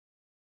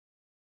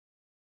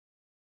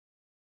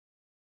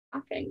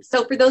Shocking.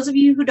 So for those of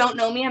you who don't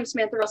know me, I'm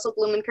Samantha Russell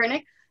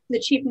Blumenkernick, the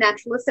Chief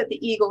Naturalist at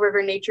the Eagle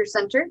River Nature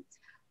Center.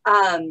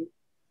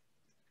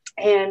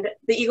 And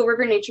the Eagle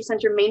River Nature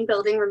Center main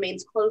building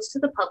remains closed to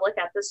the public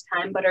at this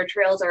time, but our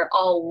trails are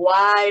all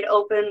wide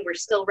open. We're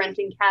still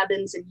renting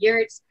cabins and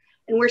yurts,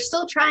 and we're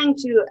still trying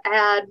to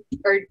add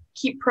or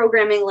keep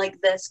programming like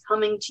this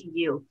coming to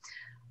you.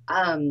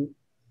 And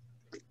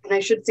I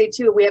should say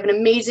too, we have an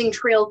amazing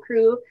trail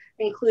crew,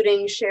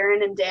 including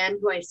Sharon and Dan,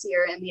 who I see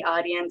are in the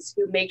audience,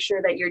 who make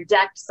sure that your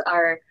decks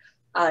are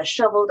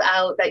shoveled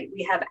out, that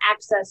we have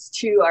access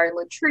to our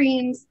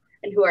latrines,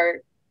 and who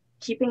are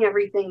keeping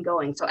everything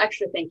going. So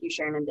extra thank you,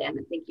 Sharon and Dan,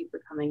 and thank you for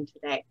coming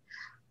today.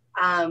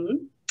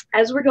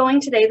 As we're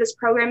going today, this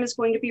program is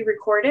going to be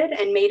recorded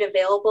and made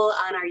available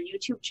on our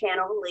YouTube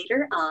channel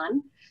later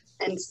on.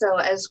 And so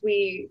as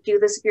we do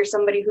this, if you're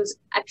somebody who's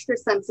extra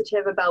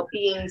sensitive about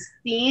being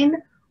seen,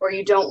 or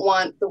you don't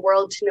want the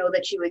world to know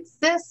that you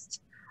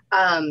exist,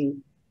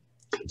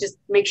 just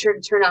make sure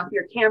to turn off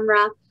your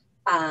camera.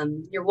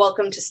 You're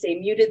welcome to stay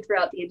muted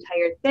throughout the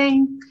entire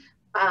thing.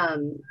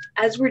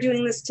 As we're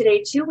doing this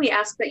today too, we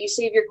ask that you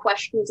save your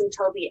questions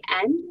until the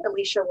end.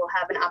 Alicia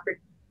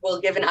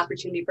will give an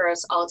opportunity for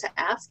us all to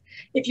ask.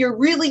 If you're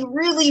really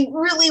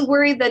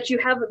worried that you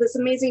have this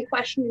amazing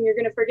question and you're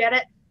going to forget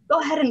it, go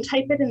ahead and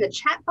type it in the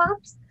chat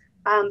box.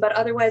 But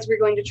otherwise, we're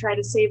going to try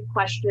to save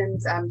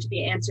questions to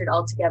be answered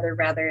all together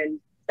rather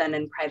than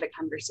in private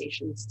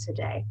conversations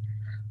today.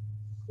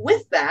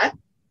 With that,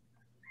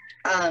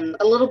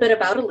 a little bit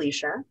about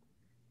Alicia.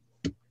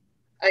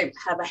 I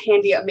have a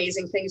handy,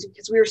 amazing things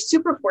because we were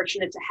super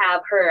fortunate to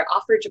have her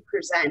offer to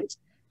present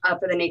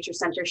for the Nature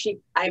Center.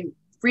 I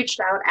reached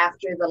out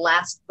after the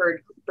last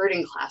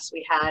birding class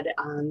we had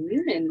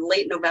in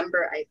late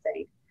November, I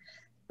think.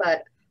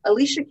 But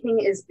Alicia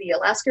King is the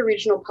Alaska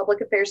Regional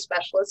Public Affairs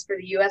Specialist for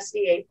the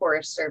USDA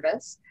Forest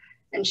Service,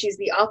 and she's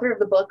the author of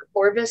the book,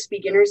 Orvis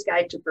Beginners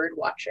Guide to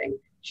Birdwatching.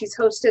 She's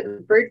hosted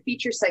the Bird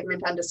Feature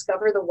segment on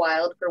Discover the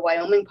Wild for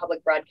Wyoming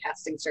Public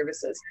Broadcasting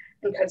Services,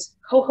 and has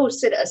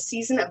co-hosted a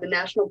season of the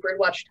National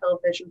Birdwatch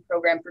television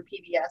program for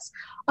PBS,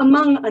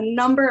 among a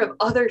number of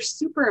other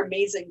super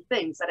amazing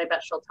things that I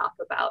bet she'll talk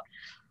about.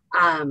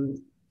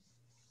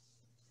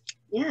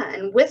 Yeah,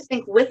 and with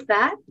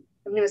that,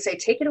 I'm going to say,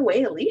 take it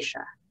away,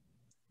 Alicia.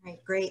 All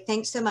right, great.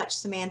 Thanks so much,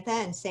 Samantha,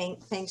 and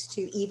thanks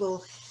to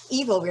Eagle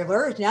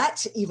River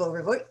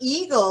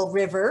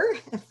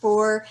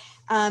for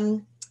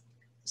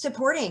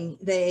supporting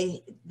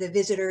the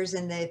visitors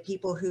and the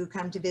people who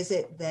come to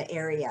visit the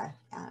area.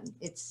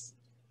 It's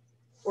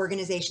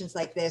organizations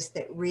like this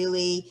that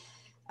really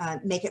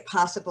make it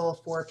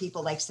possible for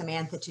people like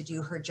Samantha to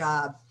do her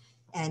job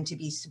and to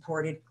be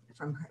supported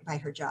by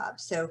her job.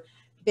 So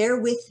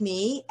bear with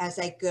me as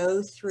I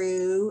go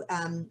through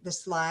the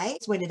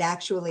slides when it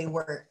actually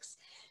works.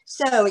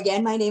 So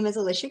again, my name is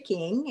Alicia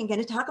King. I'm going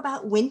to talk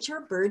about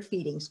winter bird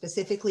feeding,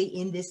 specifically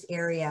in this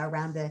area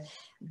around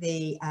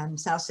the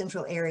south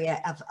central area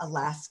of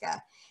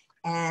Alaska.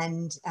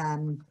 And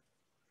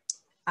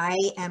I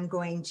am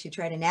going to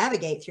try to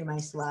navigate through my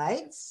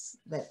slides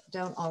that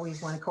don't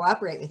always want to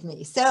cooperate with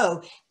me.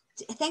 So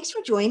thanks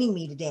for joining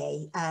me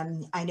today.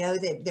 I know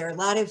that there are a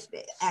lot of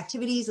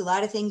activities, a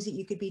lot of things that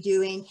you could be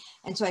doing.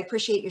 And so I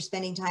appreciate your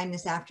spending time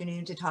this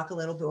afternoon to talk a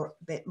little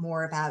bit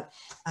more about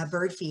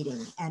bird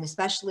feeding, and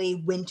especially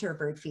winter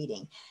bird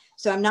feeding.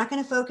 So I'm not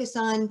going to focus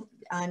on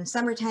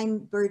summertime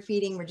bird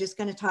feeding. We're just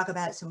going to talk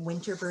about some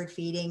winter bird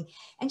feeding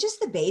and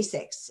just the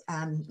basics.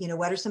 You know,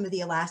 what are some of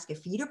the Alaska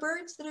feeder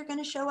birds that are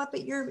going to show up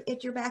at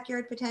your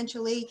backyard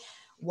potentially?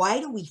 Why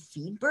do we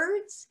feed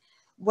birds?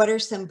 What are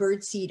some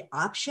bird seed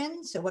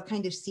options? So what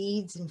kind of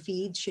seeds and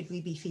feeds should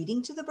we be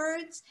feeding to the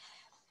birds?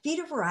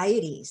 Feeder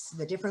varieties,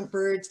 the different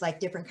birds like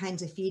different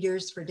kinds of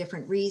feeders for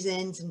different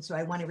reasons. And so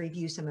I want to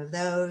review some of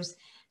those,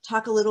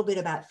 talk a little bit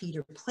about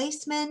feeder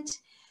placement,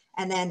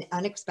 and then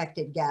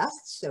unexpected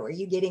guests. So are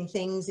you getting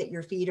things at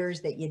your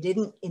feeders that you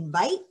didn't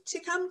invite to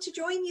come to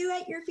join you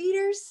at your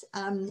feeders?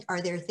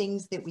 Are there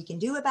things that we can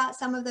do about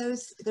some of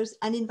those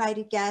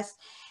uninvited guests?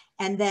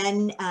 And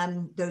then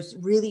those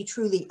really,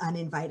 truly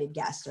uninvited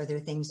guests, are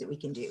there things that we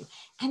can do?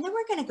 And then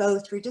we're going to go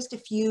through just a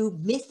few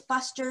myth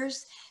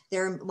busters.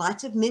 There are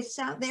lots of myths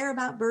out there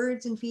about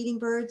birds and feeding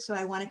birds, so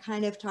I want to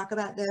kind of talk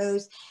about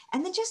those.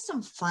 And then just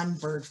some fun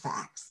bird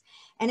facts.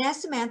 And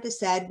as Samantha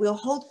said, we'll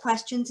hold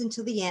questions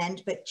until the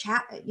end, but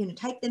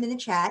type them in the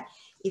chat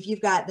if you've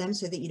got them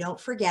so that you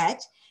don't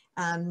forget,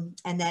 and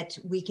that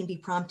we can be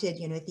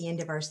prompted, at the end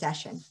of our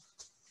session.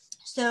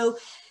 So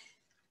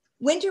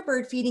winter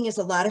bird feeding is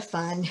a lot of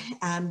fun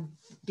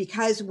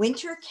because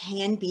winter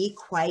can be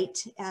quite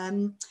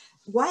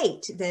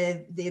white.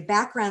 The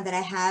background that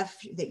I have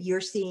that you're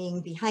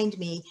seeing behind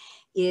me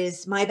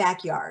is my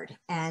backyard.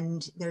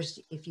 And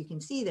if you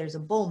can see, there's a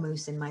bull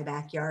moose in my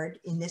backyard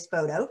in this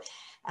photo,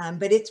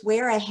 but it's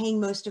where I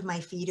hang most of my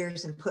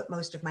feeders and put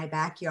most of my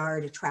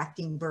backyard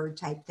attracting bird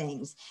type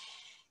things.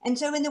 And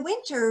so in the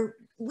winter,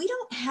 we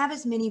don't have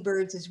as many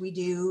birds as we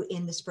do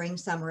in the spring,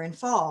 summer, and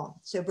fall.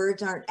 So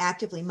birds aren't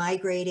actively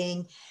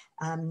migrating.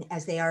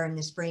 as they are in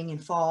the spring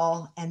and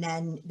fall, and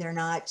then they're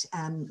not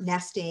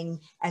nesting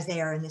as they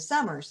are in the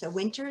summer. So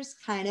winter's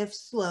kind of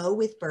slow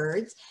with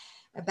birds.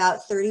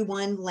 About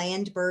 31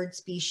 land bird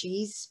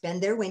species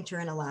spend their winter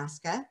in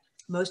Alaska.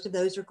 Most of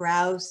those are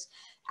grouse,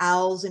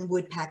 owls, and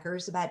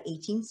woodpeckers, about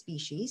 18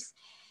 species.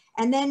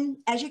 And then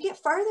as you get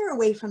farther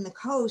away from the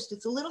coast,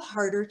 it's a little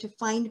harder to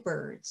find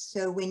birds.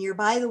 So when you're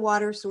by the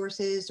water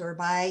sources or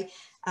by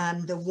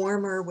the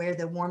warmer, where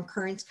the warm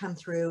currents come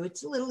through,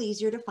 it's a little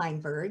easier to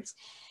find birds.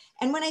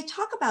 And when I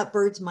talk about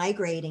birds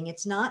migrating,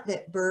 it's not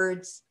that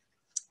birds,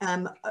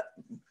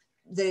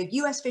 the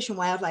U.S. Fish and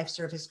Wildlife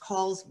Service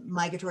calls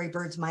migratory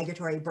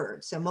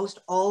birds. So most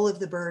all of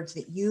the birds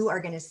that you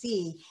are going to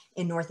see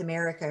in North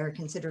America are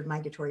considered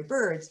migratory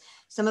birds.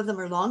 Some of them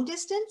are long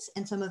distance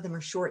and some of them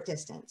are short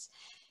distance.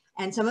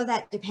 And some of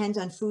that depends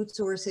on food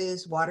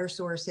sources, water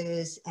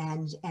sources,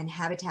 and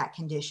habitat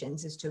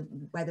conditions as to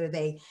whether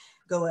they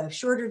go a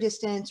shorter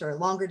distance or a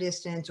longer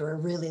distance or a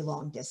really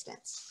long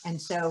distance. And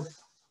so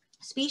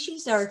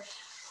species are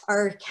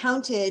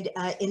counted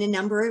in a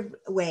number of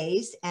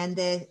ways, and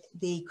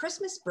the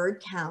Christmas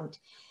bird count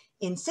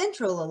in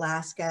central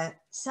Alaska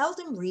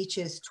seldom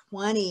reaches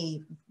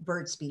 20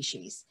 bird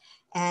species.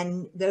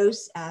 And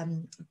those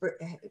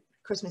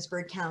Christmas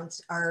bird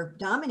counts are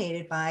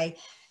dominated by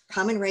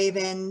common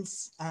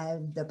ravens,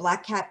 the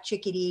black-capped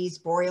chickadees,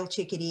 boreal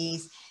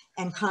chickadees,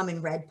 and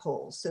common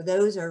redpolls. So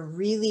those are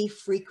really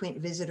frequent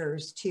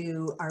visitors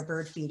to our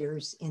bird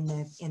feeders in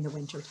the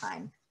winter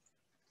time.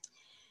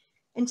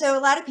 And so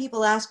a lot of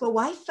people ask, well,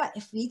 why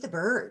feed the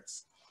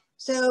birds?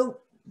 So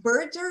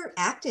birds are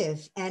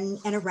active and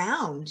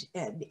around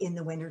in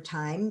the winter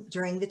time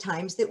during the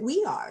times that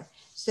we are.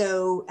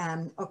 So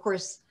of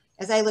course,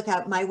 as I look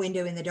out my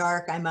window in the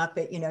dark, I'm up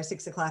at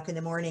 6 o'clock in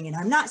the morning and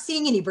I'm not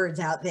seeing any birds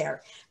out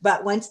there.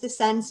 But once the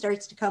sun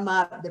starts to come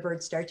up, the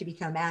birds start to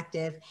become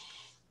active.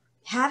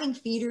 Having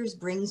feeders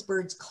brings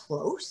birds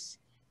close.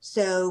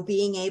 So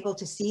being able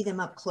to see them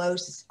up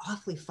close is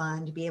awfully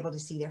fun, to be able to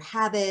see their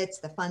habits,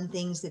 the fun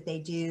things that they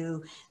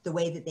do, the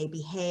way that they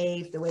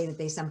behave, the way that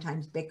they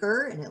sometimes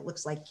bicker, and it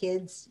looks like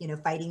kids,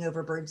 fighting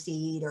over bird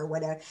seed or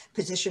what a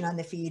position on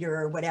the feeder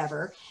or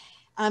whatever.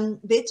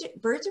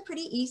 Birds are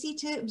pretty easy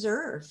to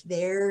observe.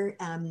 They're,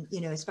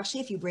 especially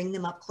if you bring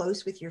them up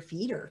close with your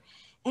feeder.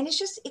 And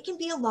it can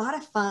be a lot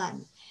of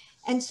fun.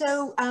 And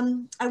so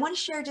I want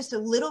to share just a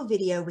little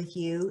video with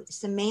you.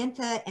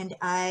 Samantha and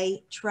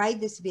I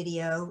tried this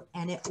video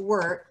and it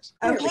worked.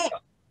 Okay.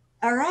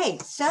 All right.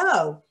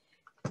 So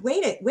way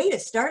to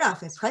start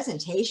off this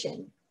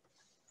presentation.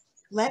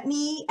 Let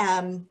me,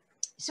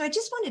 so I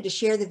just wanted to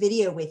share the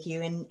video with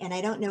you, and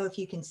I don't know if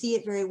you can see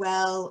it very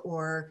well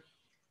or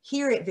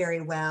hear it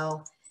very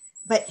well,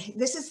 but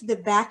this is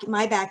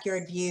my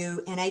backyard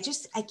view, and I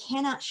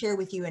cannot share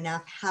with you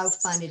enough how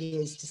fun it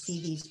is to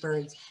see these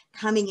birds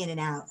coming in and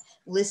out,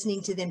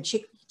 listening to them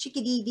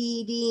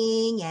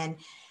chickadee-ding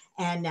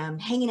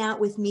and hanging out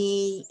with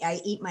me.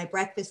 I eat my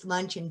breakfast,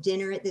 lunch, and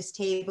dinner at this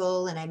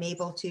table, and I'm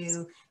able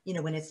to,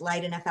 when it's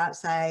light enough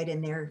outside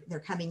and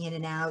they're coming in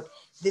and out.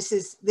 This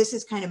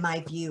is kind of my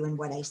view and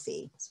what I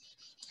see.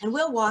 And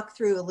we'll walk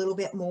through a little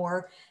bit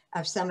more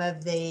of some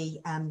of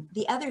the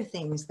other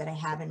things that I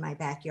have in my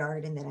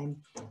backyard and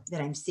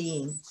that I'm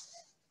seeing.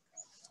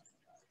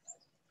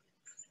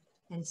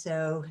 And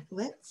so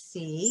let's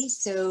see.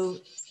 So,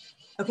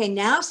 okay,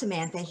 now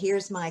Samantha,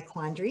 here's my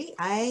quandary.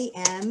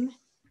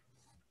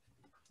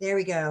 There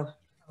we go.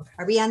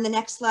 Are we on the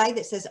next slide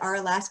that says our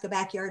Alaska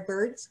backyard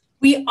birds?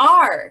 We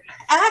are.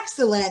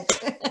 Excellent.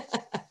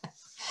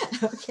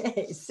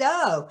 Okay,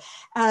 so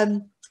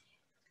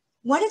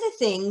one of the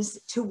things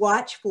to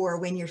watch for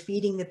when you're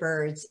feeding the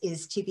birds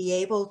is to be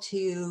able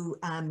to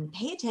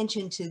pay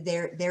attention to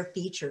their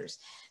features.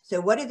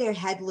 So what do their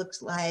head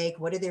looks like?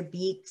 What do their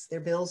beaks, their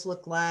bills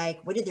look like?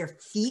 What do their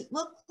feet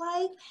look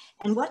like?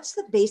 And what's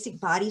the basic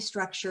body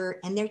structure?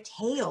 And their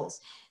tails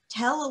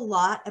tell a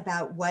lot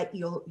about what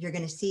you're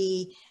going to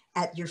see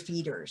at your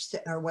feeders,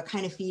 or what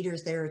kind of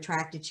feeders they're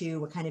attracted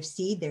to, what kind of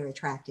seed they're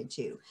attracted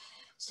to.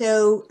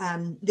 So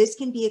this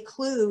can be a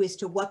clue as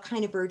to what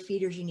kind of bird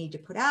feeders you need to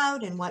put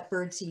out and what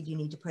bird seed you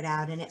need to put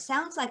out. And it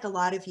sounds like a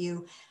lot of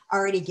you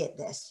already get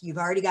this. You've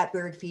already got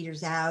bird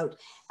feeders out.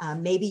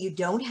 Maybe you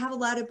don't have a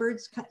lot of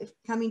birds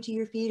coming to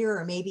your feeder,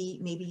 or maybe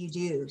you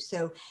do.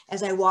 So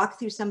as I walk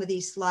through some of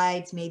these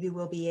slides, maybe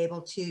we'll be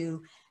able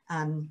to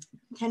kind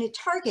of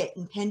target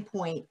and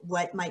pinpoint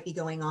what might be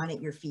going on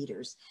at your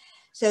feeders.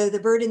 So the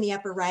bird in the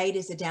upper right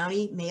is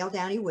a male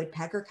downy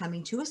woodpecker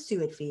coming to a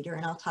suet feeder,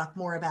 and I'll talk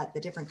more about the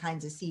different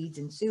kinds of seeds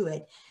in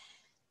suet.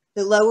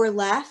 The lower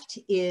left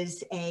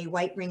is a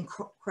white-ringed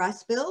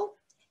crossbill.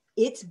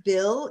 Its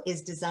bill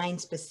is designed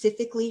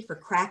specifically for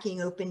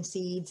cracking open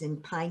seeds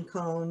and pine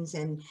cones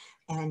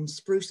and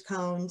spruce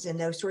cones and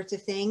those sorts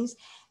of things.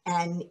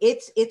 And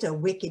it's a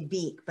wicked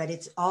beak, but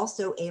it's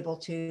also able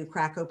to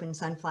crack open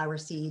sunflower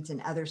seeds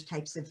and other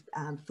types of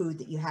food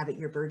that you have at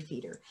your bird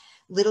feeder.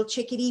 Little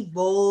chickadee,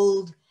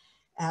 bold,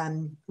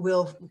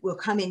 will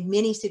come in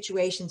many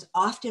situations,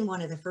 often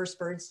one of the first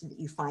birds that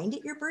you find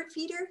at your bird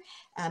feeder,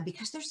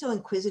 because they're so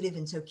inquisitive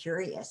and so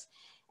curious.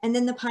 And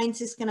then the pine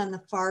siskin on the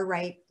far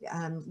right,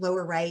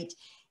 lower right,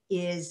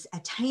 is a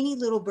tiny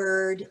little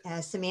bird.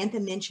 Samantha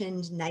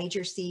mentioned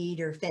Niger seed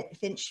or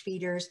finch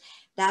feeders.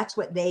 That's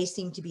what they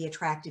seem to be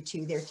attracted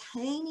to. Their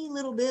tiny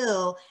little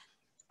bill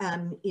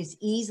is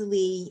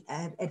easily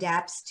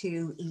adapts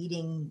to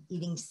eating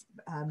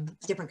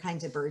different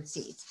kinds of bird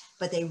seeds,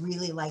 but they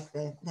really like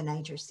the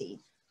Niger seed.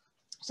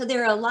 So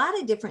there are a lot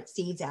of different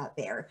seeds out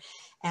there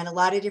and a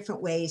lot of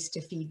different ways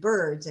to feed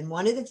birds. And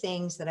one of the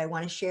things that I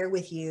want to share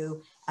with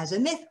you as a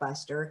myth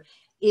buster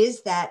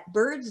is that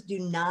birds do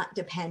not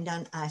depend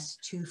on us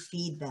to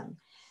feed them.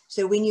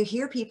 So when you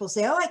hear people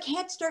say, oh, I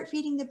can't start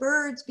feeding the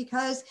birds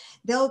because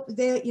they'll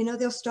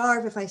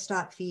starve if I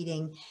stop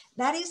feeding,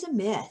 that is a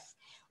myth.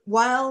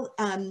 While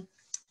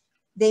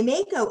they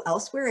may go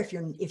elsewhere if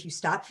you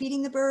stop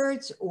feeding the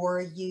birds,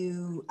 or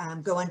you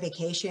go on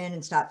vacation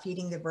and stop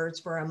feeding the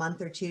birds for a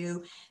month or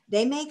two,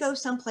 they may go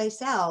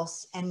someplace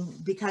else,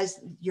 and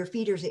because your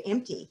feeders are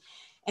empty,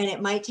 and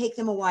it might take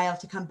them a while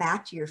to come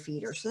back to your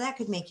feeder. So that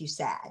could make you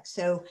sad.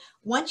 So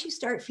once you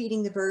start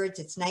feeding the birds,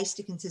 it's nice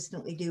to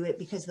consistently do it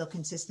because they'll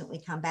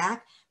consistently come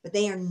back, but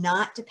they are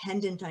not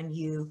dependent on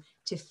you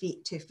to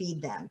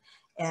feed them.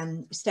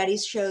 And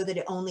studies show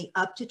that only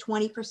up to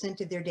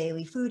 20% of their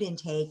daily food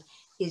intake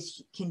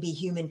can be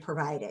human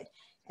provided.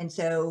 And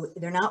so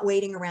they're not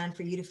waiting around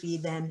for you to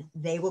feed them.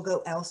 They will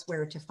go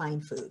elsewhere to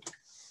find food.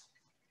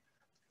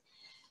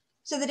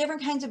 So the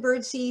different kinds of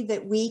bird seed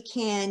that we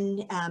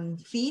can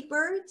feed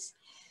birds,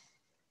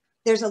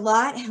 there's a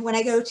lot. When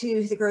I go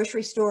to the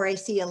grocery store, I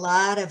see a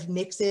lot of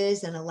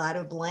mixes and a lot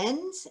of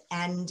blends,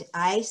 and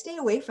I stay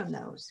away from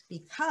those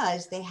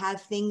because they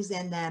have things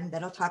in them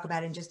that I'll talk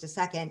about in just a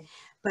second,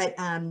 but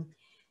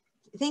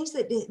things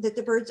that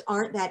the birds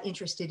aren't that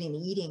interested in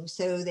eating.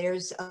 So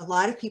there's a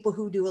lot of people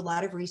who do a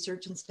lot of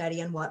research and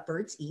study on what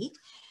birds eat.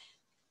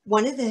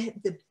 One of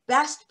the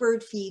best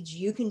bird feeds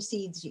you can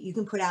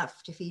put out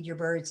to feed your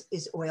birds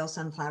is oil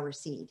sunflower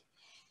seed.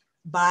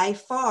 By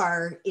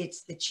far,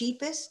 it's the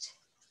cheapest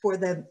for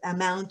the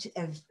amount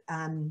of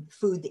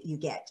food that you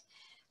get.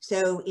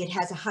 So it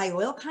has a high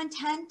oil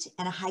content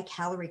and a high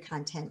calorie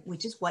content,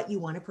 which is what you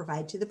want to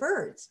provide to the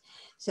birds.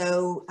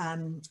 So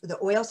the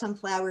oil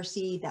sunflower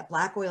seed, that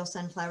black oil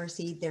sunflower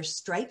seed, there's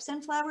striped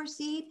sunflower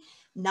seed,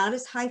 not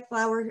as high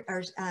flour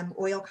or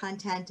oil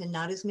content and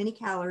not as many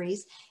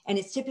calories, and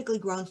it's typically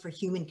grown for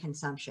human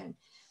consumption.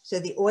 So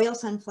the oil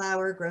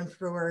sunflower grown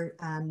for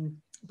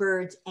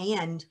birds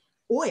and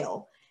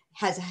oil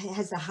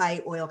has a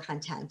high oil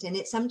content, and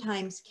it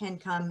sometimes can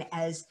come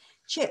as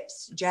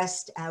chips,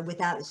 just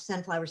without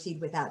sunflower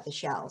seed, without the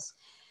shells.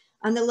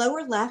 On the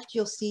lower left,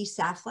 you'll see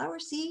safflower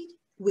seed,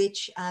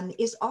 which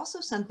is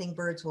also something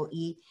birds will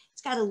eat.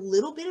 It's got a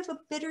little bit of a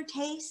bitter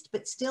taste,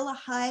 but still a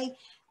high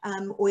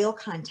oil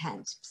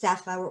content.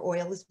 Safflower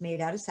oil is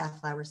made out of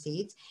safflower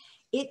seeds.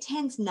 It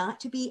tends not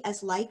to be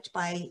as liked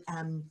by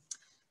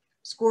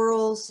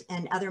squirrels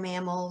and other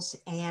mammals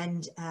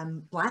and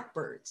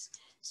blackbirds.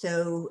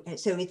 So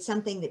it's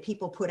something that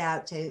people put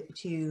out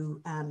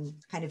to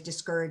kind of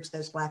discourage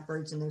those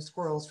blackbirds and those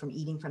squirrels from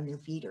eating from their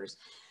feeders.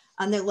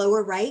 On the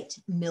lower right,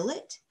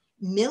 millet.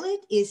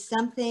 Millet is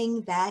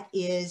something that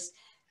is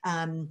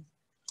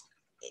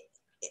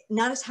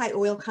not as high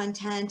oil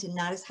content and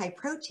not as high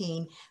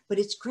protein, but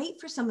it's great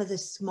for some of the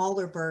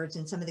smaller birds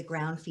and some of the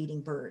ground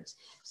feeding birds.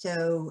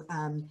 So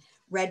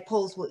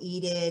redpolls will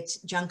eat it,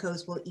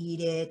 juncos will eat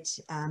it,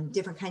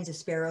 different kinds of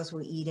sparrows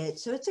will eat it.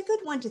 So it's a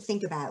good one to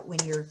think about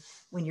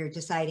when you're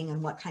deciding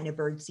on what kind of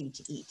bird seed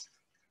to eat,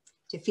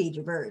 to feed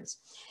your birds.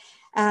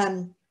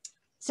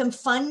 Some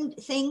fun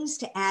things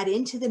to add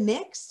into the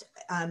mix,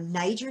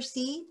 Niger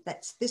seed,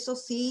 that's thistle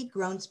seed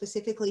grown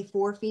specifically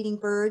for feeding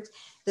birds.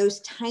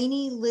 Those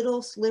tiny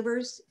little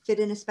slivers fit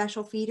in a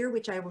special feeder,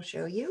 which I will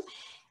show you.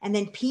 And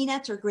then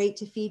peanuts are great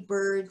to feed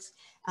birds.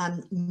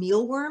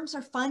 Mealworms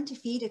are fun to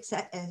feed,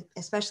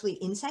 especially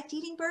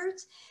insect-eating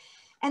birds.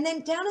 And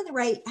then down on the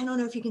right, I don't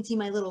know if you can see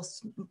my little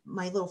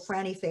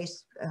frowny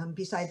face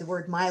beside the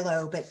word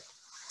Milo, but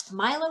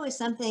Milo is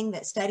something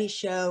that studies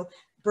show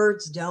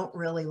birds don't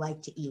really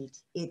like to eat.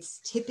 It's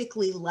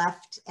typically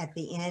left at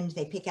the end.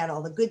 They pick out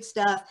all the good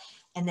stuff,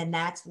 and then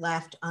that's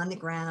left on the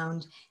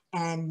ground,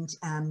 and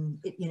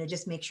it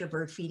just makes your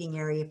bird feeding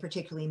area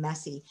particularly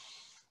messy.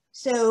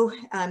 So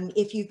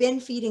if you've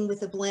been feeding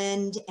with a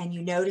blend and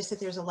you notice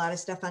that there's a lot of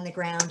stuff on the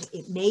ground,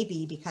 it may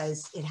be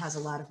because it has a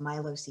lot of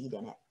Milo seed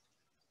in it.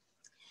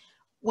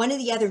 One of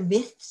the other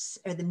myths,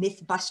 or the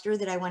myth buster,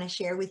 that I want to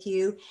share with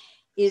you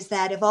is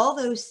that of all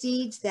those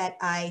seeds that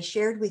I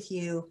shared with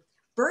you,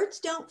 birds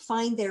don't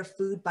find their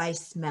food by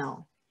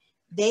smell.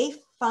 They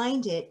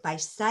find it by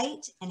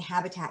sight and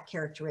habitat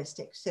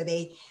characteristics. So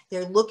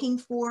they're looking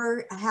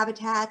for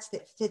habitats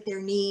that fit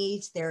their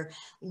needs. They're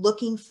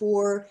looking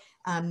for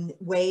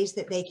ways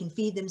that they can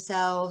feed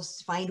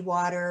themselves, find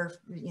water.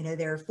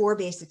 There are 4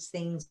 basic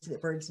things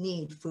that birds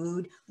need: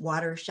 food,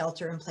 water,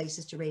 shelter, and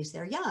places to raise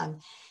their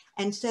young.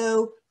 And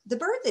so The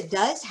bird that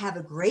does have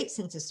a great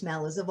sense of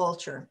smell is a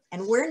vulture,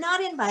 and we're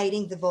not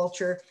inviting the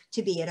vulture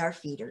to be at our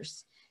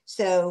feeders.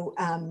 So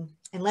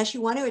unless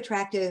you want to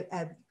attract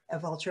a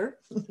vulture,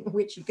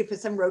 which you could put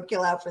some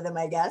roadkill out for them,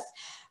 I guess,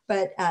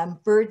 but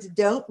birds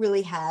don't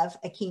really have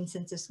a keen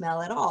sense of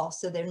smell at all.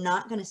 So they're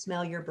not going to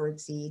smell your bird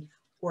seed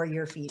or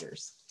your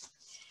feeders.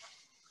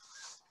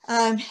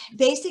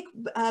 Basic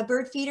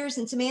bird feeders,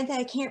 and Samantha,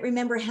 I can't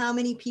remember how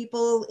many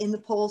people in the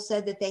poll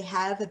said that they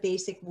have a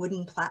basic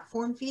wooden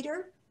platform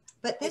feeder,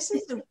 but this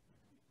is the,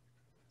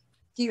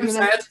 do you remember?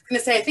 Sorry, I was going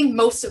to say, I think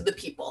most of the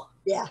people.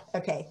 Yeah,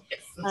 okay.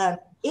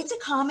 It's a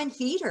common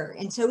feeder,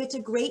 and so it's a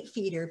great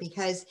feeder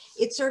because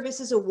it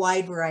services a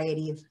wide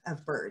variety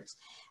of birds.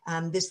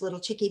 This little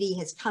chickadee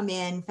has come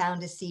in,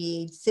 found a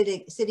seed,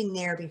 sitting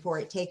there before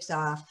it takes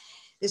off.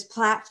 This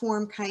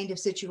platform kind of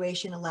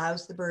situation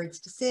allows the birds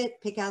to sit,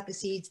 pick out the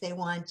seeds they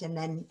want, and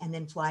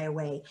then fly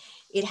away.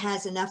 It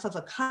has enough of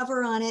a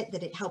cover on it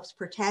that it helps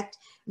protect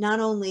not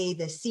only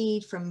the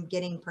seed from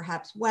getting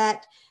perhaps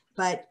wet,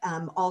 but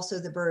also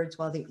the birds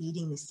while they're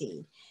eating the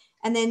seed.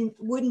 And then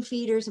wooden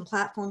feeders and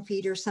platform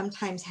feeders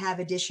sometimes have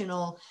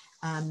additional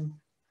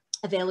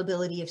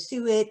availability of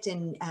suet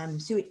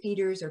and suet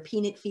feeders or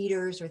peanut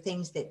feeders or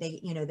things that they,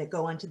 that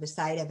go onto the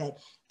side of it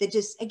that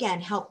just, again,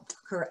 help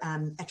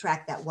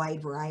attract that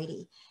wide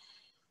variety.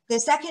 The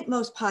second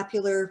most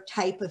popular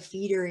type of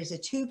feeder is a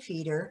tube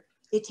feeder.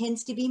 It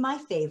tends to be my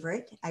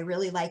favorite. I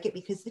really like it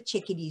because the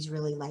chickadees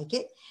really like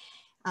it.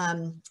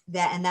 And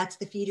that's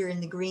the feeder in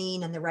the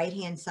green on the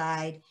right-hand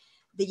side.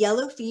 The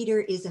yellow feeder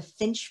is a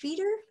finch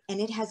feeder, and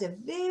it has a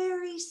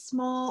very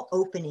small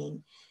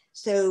opening.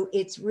 So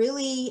it's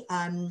really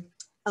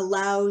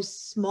allows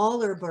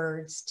smaller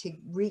birds to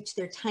reach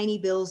their tiny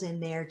bills in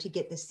there to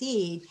get the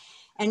seed,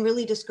 and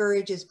really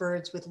discourages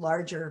birds with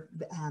larger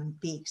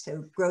beaks.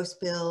 So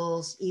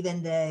grosbills,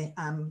 even the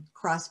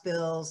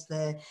crossbills,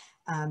 the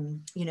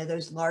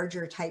those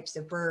larger types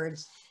of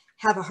birds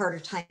have a harder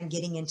time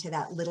getting into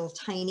that little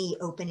tiny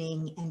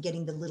opening and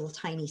getting the little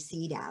tiny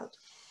seed out.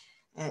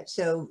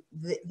 So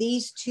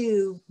these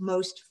two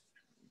most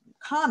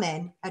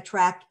common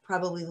attract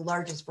probably the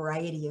largest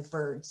variety of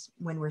birds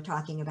when we're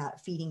talking about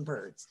feeding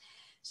birds.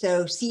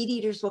 So seed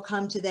eaters will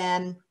come to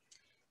them.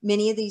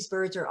 Many of these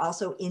birds are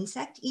also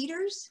insect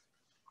eaters.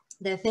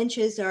 The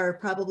finches are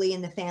probably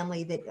in the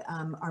family that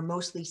are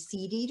mostly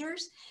seed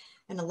eaters.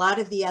 And a lot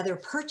of the other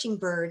perching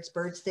birds,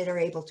 birds that are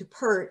able to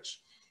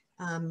perch,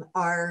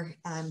 are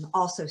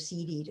also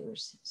seed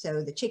eaters.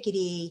 So the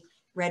chickadee,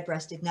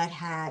 red-breasted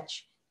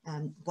nuthatch,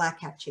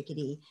 black-capped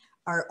chickadee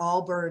are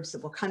all birds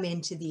that will come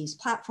into these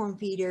platform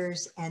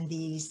feeders and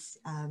these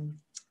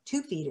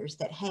tube feeders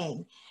that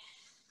hang.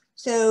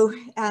 So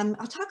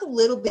I'll talk a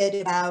little bit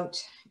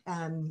about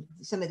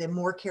some of the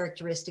more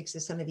characteristics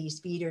of some of these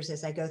feeders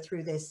as I go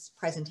through this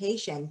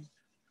presentation.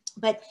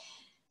 But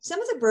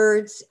some of the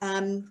birds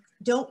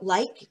don't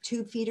like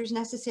tube feeders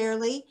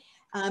necessarily,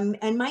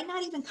 and might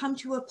not even come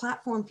to a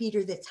platform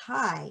feeder that's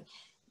high.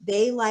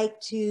 They like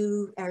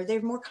to, or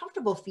they're more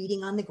comfortable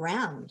feeding on the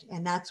ground.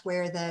 And that's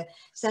where the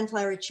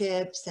sunflower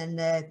chips and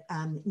the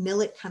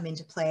millet come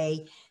into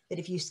play, that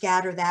if you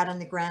scatter that on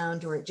the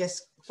ground or it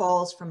just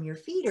falls from your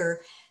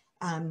feeder,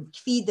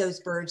 feed those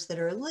birds that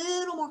are a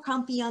little more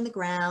comfy on the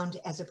ground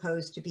as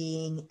opposed to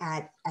being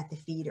at the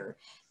feeder.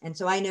 And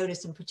so I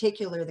notice in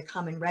particular the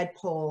common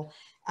redpoll.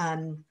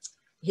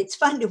 It's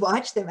fun to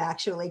watch them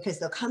actually, because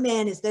they'll come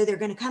in as though they're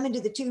going to come into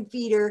the tube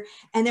feeder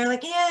and they're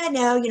like, yeah,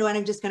 no, you know what,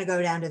 I'm just going to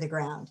go down to the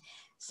ground.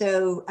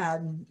 So,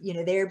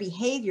 their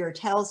behavior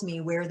tells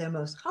me where they're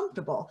most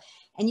comfortable.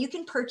 And you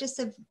can purchase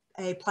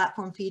a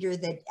platform feeder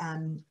that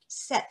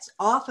sets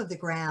off of the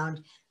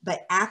ground,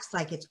 but acts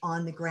like it's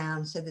on the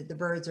ground so that the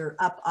birds are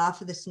up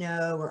off of the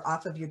snow or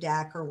off of your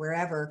deck or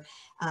wherever,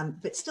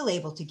 but still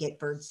able to get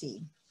bird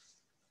seed.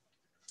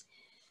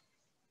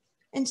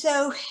 And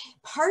so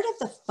part of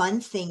the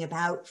fun thing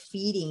about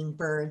feeding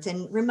birds,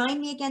 and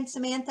remind me again,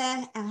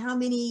 Samantha, how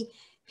many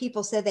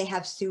people said they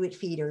have suet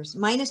feeders,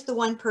 minus the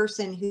one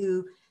person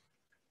who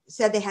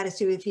said they had a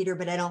suet feeder,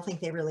 but I don't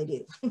think they really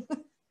do.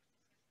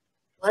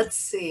 Let's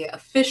see,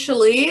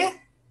 officially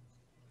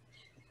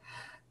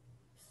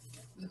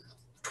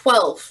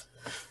 12.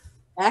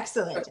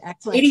 Excellent,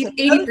 excellent.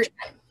 80%.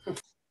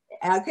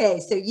 Okay,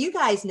 so you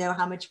guys know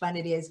how much fun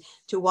it is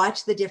to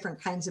watch the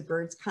different kinds of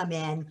birds come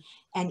in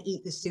and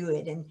eat the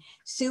suet. And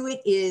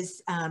suet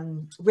is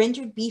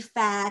rendered beef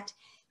fat.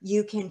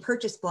 You can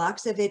purchase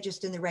blocks of it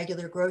just in the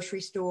regular grocery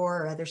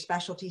store or other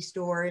specialty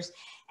stores.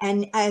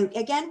 And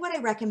again, what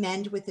I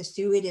recommend with the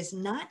suet is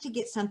not to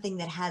get something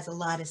that has a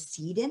lot of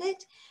seed in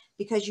it,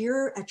 because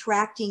you're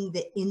attracting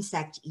the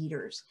insect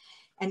eaters.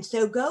 And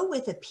so go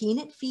with a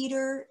peanut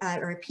feeder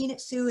or a peanut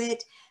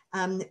suet.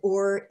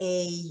 or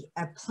a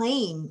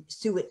plain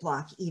suet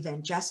block,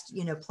 even just,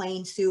 you know,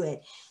 plain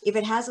suet. If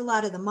it has a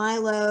lot of the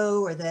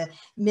milo or the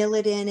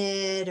millet in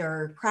it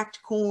or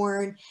cracked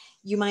corn,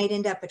 you might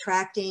end up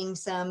attracting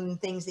some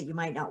things that you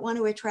might not want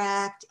to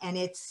attract. And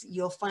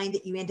you'll find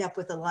that you end up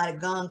with a lot of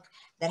gunk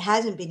that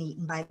hasn't been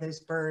eaten by those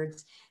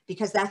birds,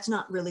 because that's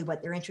not really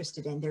what they're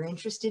interested in. They're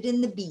interested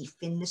in the beef,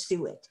 in the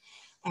suet.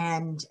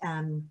 And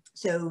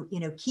so, you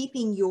know,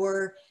 keeping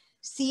your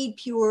seed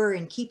pure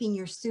and keeping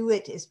your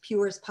suet as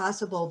pure as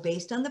possible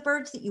based on the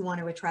birds that you want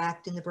to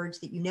attract and the birds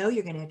that you know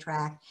you're going to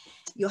attract,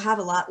 you'll have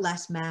a lot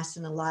less mess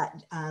and a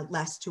lot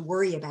less to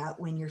worry about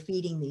when you're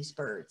feeding these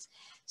birds.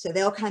 So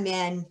they'll come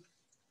in,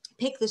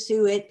 pick the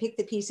suet, pick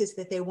the pieces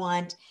that they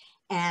want,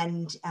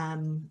 and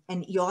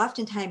you'll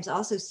oftentimes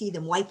also see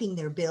them wiping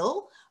their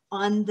bill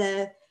on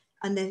the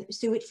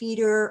suet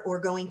feeder, or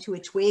going to a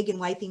twig and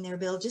wiping their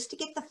bill just to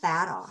get the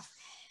fat off.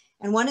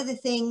 And one of the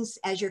things,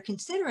 as you're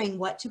considering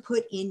what to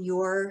put in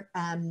your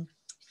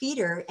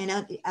feeder,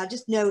 and I'll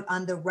just note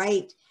on the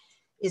right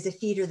is a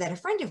feeder that a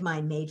friend of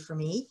mine made for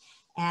me.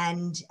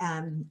 And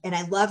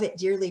I love it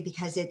dearly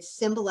because it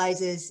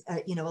symbolizes,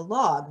 you know, a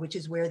log, which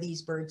is where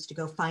these birds to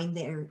go find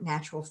their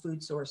natural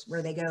food source,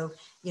 where they go,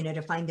 you know,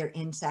 to find their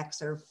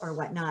insects or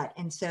whatnot.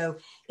 And so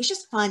it's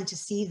just fun to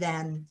see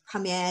them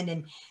come in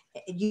and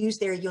use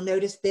you'll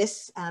notice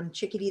this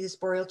chickadee, this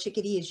boreal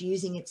chickadee, is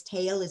using its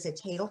tail as a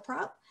tail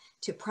prop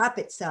to prop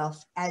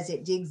itself as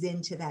it digs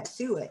into that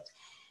suet.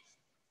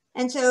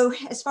 And so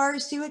as far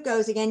as suet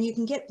goes, again, you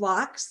can get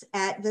blocks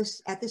at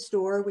the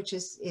store, which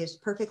is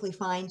perfectly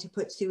fine to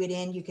put suet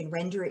in. You can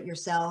render it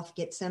yourself,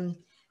 get some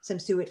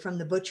suet from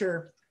the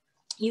butcher.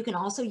 You can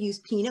also use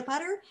peanut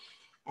butter.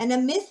 And a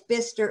myth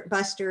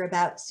buster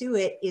about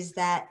suet is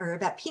that, or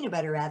about peanut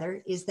butter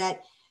rather, is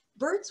that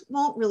birds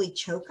won't really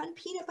choke on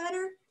peanut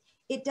butter.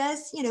 It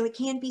does, you know, it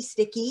can be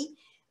sticky.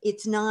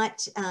 It's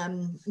not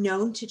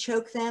known to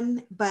choke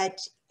them, but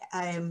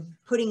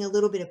putting a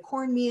little bit of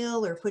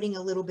cornmeal or putting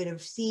a little bit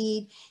of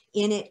seed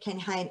in it can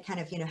kind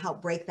of, you know,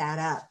 help break that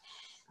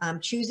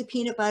up. Choose a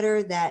peanut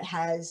butter that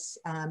has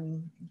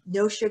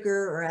no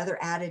sugar or other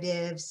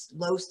additives.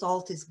 Low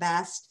salt is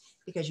best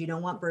because you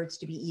don't want birds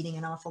to be eating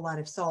an awful lot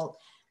of salt,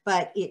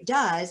 but it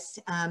does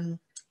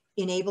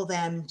enable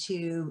them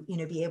to, you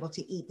know, be able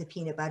to eat the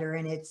peanut butter,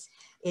 and it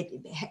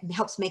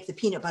helps make the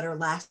peanut butter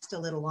last a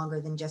little longer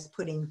than just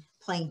putting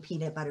plain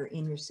peanut butter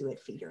in your suet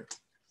feeder.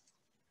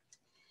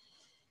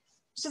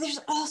 So there's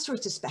all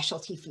sorts of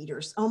specialty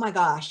feeders. Oh my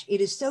gosh, it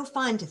is so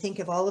fun to think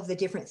of all of the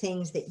different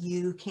things that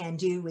you can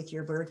do with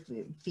your bird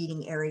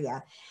feeding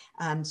area.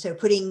 So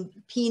putting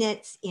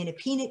peanuts in a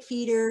peanut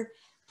feeder,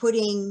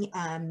 putting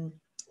on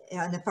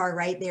the far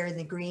right there in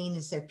the green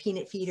is a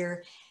peanut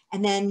feeder.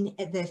 And then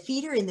the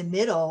feeder in the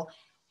middle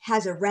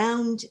has a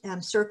round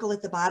circle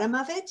at the bottom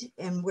of it,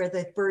 and where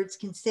the birds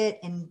can sit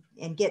and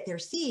get their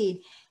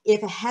seed.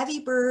 If a heavy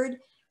bird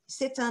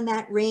sits on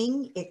that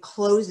ring, it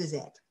closes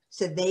it,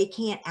 so they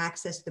can't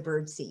access the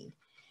bird seed.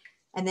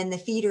 And then the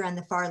feeder on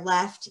the far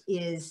left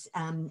is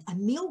a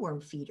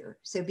mealworm feeder.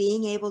 So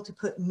being able to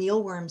put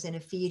mealworms in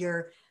a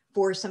feeder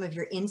for some of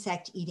your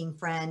insect eating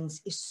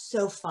friends is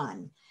so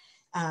fun.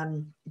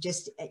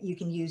 You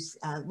can use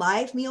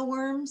live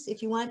mealworms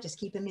if you want, just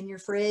keep them in your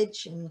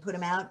fridge and put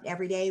them out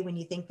every day when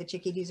you think the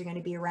chickadees are going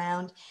to be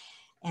around.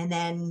 And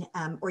then,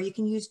 or you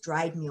can use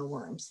dried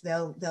mealworms.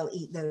 They'll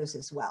eat those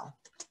as well.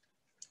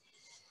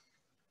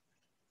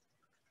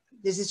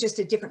 This is just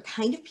a different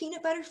kind of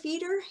peanut butter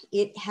feeder.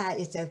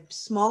 It's a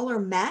smaller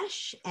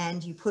mesh,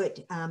 and you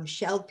put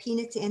shelled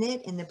peanuts in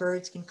it, and the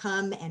birds can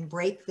come and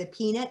break the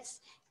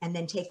peanuts and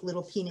then take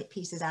little peanut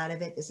pieces out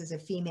of it. This is a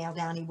female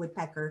downy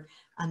woodpecker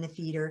on the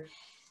feeder.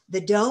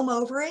 The dome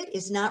over it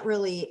is not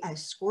really a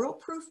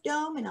squirrel-proof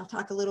dome, and I'll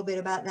talk a little bit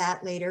about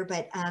that later,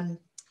 but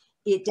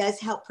it does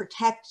help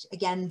protect,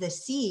 again, the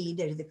seed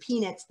or the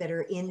peanuts that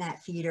are in that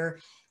feeder,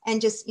 and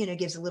just, you know,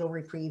 gives a little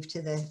reprieve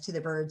to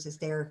the birds as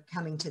they're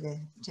coming to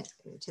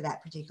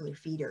that particular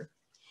feeder.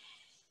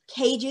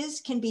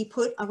 Cages can be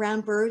put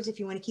around birds if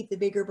you want to keep the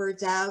bigger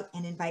birds out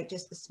and invite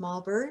just the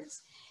small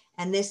birds.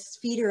 And this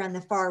feeder on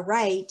the far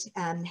right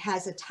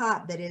has a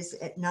top that is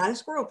not a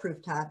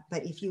squirrel-proof top,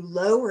 but if you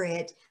lower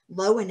it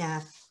low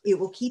enough, it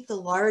will keep the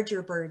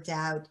larger birds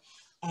out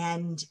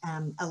and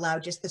allow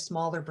just the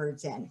smaller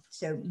birds in.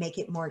 So make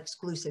it more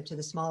exclusive to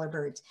the smaller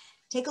birds.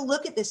 Take a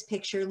look at this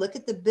picture. Look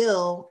at the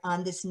bill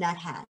on this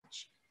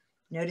nuthatch.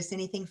 Notice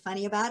anything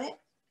funny about it?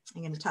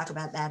 I'm going to talk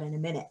about that in a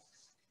minute.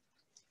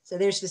 So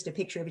there's just a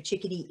picture of a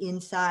chickadee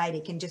inside.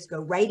 It can just go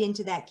right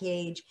into that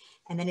cage,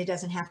 and then it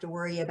doesn't have to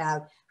worry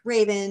about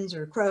ravens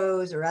or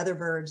crows or other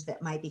birds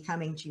that might be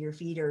coming to your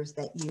feeders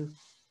that you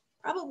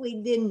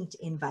probably didn't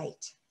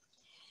invite.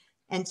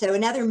 And so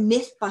another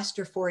myth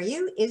buster for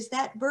you is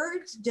that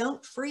birds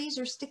don't freeze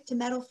or stick to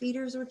metal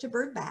feeders or to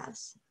bird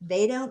baths.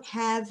 They don't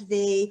have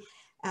the,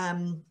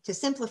 to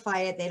simplify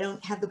it, they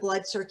don't have the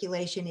blood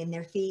circulation in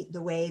their feet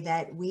the way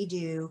that we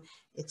do.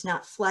 It's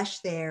not flush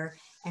there,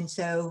 and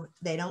so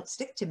they don't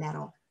stick to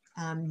metal.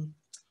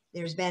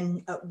 There's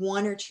been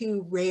one or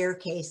two rare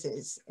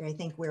cases, I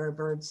think, where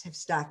birds have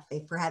stuck.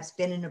 They've perhaps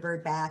been in a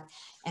bird bath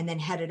and then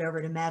headed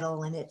over to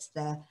metal, and it's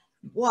the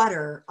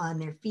water on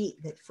their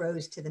feet that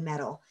froze to the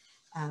metal.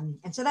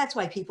 And so that's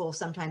why people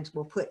sometimes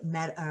will put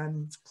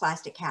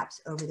plastic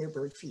caps over their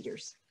bird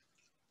feeders.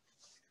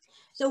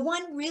 So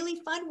one really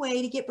fun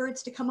way to get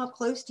birds to come up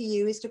close to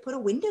you is to put a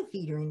window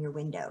feeder in your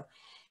window.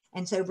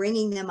 And so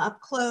bringing them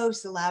up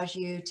close allows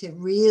you to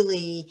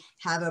really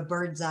have a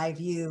bird's eye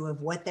view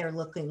of what they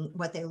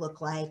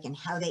look like and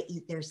how they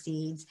eat their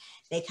seeds.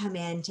 They come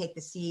in, take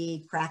the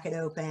seed, crack it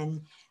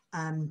open.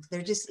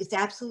 It's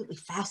absolutely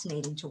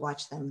fascinating to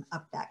watch them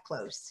up that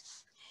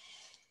close.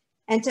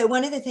 And so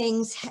one of the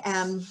things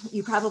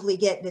you probably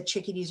get, the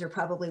chickadees are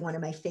probably one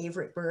of my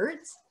favorite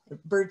birds,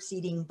 bird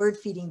feeding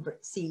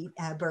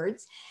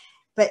birds,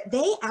 but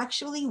they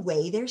actually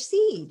weigh their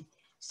seed.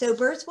 So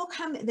birds will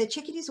come, the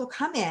chickadees will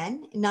come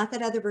in, not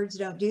that other birds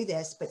don't do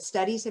this, but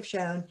studies have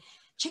shown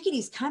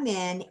chickadees come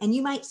in and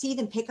you might see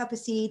them pick up a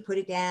seed, put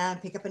it down,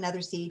 pick up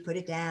another seed, put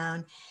it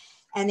down.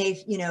 And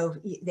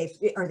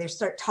they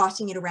start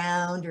tossing it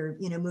around or,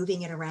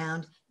 moving it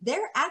around.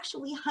 They're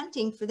actually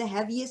hunting for the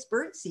heaviest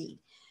bird seed.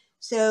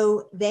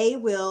 So they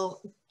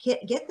will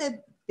get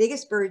the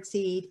biggest bird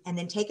seed and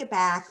then take it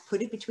back,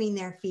 put it between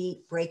their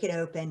feet, break it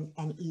open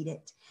and eat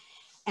it.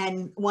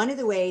 And one of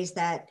the ways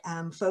that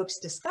folks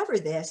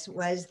discovered this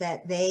was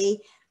that they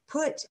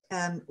put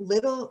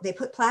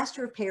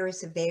plaster of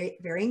Paris of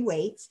varying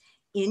weights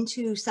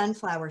into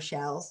sunflower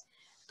shells,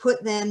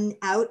 put them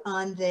out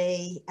on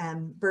the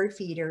bird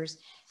feeders,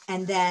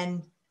 and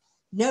then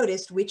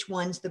noticed which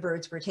ones the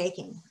birds were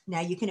taking.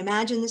 Now you can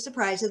imagine the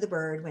surprise of the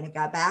bird when it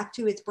got back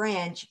to its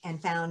branch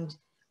and found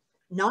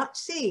not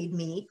seed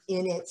meat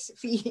in its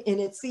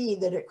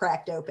seed that it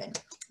cracked open.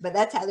 But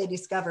that's how they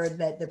discovered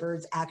that the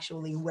birds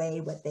actually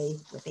weigh what they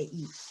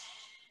eat.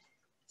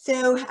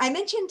 So I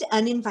mentioned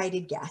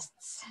uninvited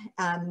guests.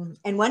 And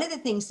one of the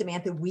things,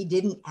 Samantha, we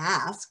didn't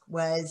ask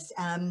was,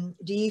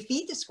 do you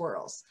feed the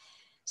squirrels?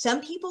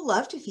 Some people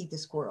love to feed the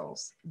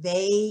squirrels.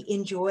 They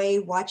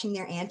enjoy watching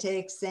their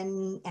antics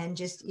and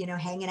just,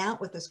 hanging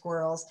out with the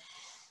squirrels.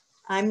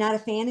 I'm not a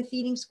fan of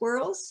feeding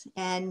squirrels,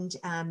 and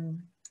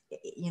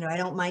I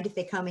don't mind if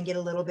they come and get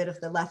a little bit of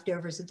the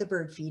leftovers of the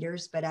bird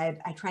feeders, but I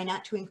try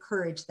not to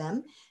encourage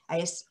them. I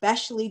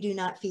especially do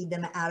not feed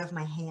them out of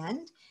my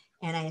hand,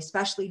 and I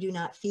especially do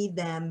not feed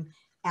them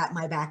at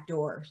my back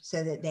door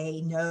so that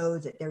they know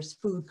that there's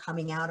food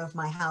coming out of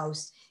my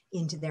house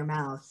into their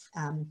mouth.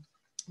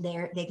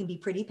 They can be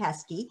pretty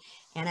pesky,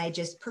 and I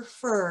just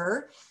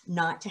prefer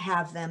not to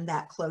have them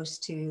that close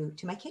to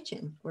my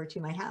kitchen or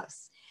to my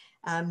house.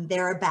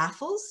 There are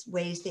baffles,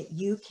 ways that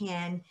you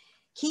can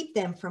keep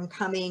them from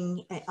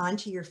coming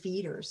onto your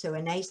feeder. So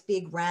a nice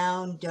big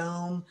round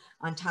dome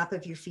on top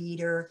of your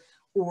feeder,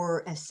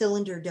 or a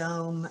cylinder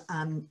dome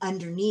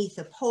underneath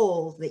a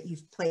pole that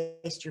you've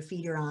placed your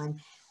feeder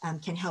on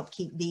can help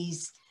keep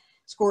these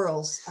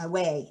squirrels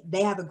away.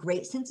 They have a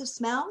great sense of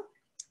smell,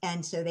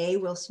 and so they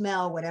will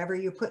smell whatever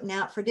you're putting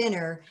out for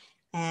dinner.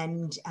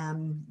 And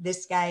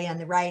this guy on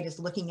the right is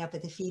looking up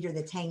at the feeder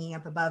that's hanging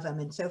up above him.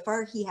 And so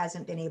far, he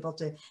hasn't been able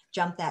to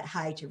jump that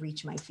high to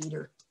reach my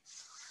feeder.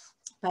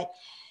 But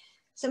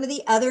some of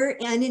the other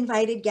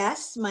uninvited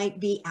guests might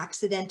be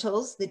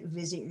accidentals that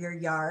visit your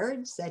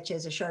yard, such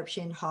as a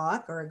sharp-shinned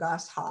hawk or a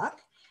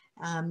goshawk.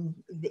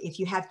 If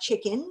you have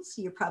chickens,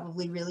 you're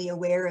probably really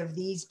aware of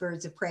these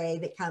birds of prey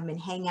that come and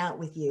hang out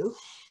with you,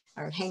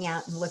 or hang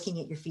out and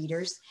looking at your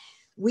feeders.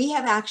 We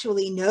have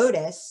actually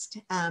noticed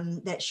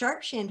that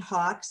sharp-shinned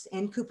hawks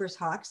and Cooper's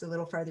hawks, a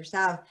little farther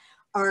south,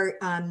 are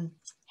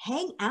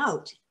hang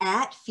out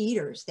at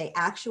feeders. They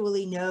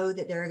actually know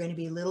that there are going to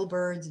be little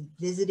birds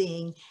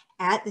visiting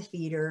at the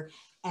feeder,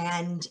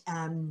 and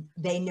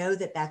they know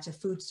that that's a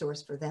food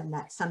source for them.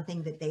 That's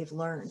something that they've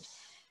learned.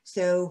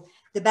 So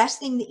the best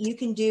thing that you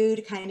can do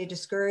to kind of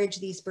discourage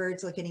these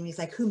birds, look at him, he's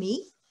like, who,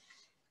 me?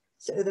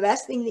 So the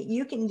best thing that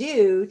you can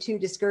do to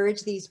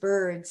discourage these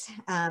birds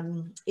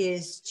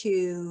is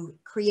to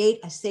create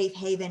a safe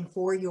haven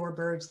for your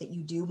birds that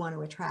you do want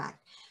to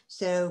attract.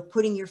 So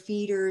putting your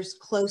feeders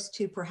close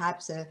to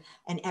perhaps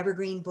an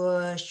evergreen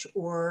bush,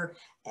 or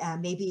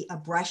maybe a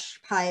brush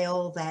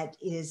pile that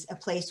is a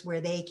place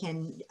where they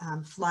can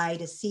fly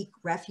to seek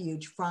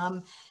refuge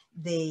from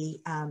the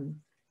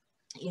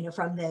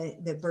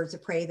birds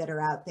of prey that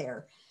are out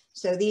there.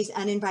 So these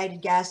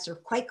uninvited guests are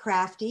quite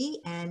crafty,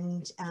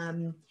 and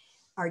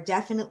are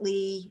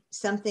definitely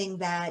something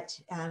that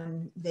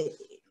that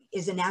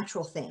is a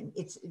natural thing.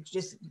 It's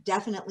just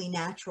definitely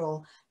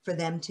natural for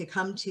them to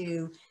come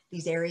to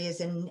these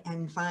areas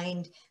and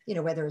find,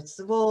 whether it's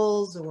the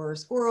voles or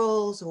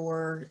squirrels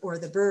or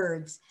the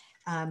birds.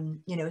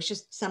 It's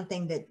just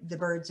something that the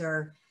birds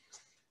are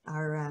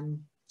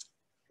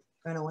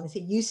I don't want to say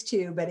used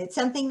to, but it's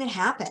something that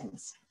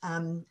happens.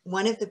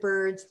 One of the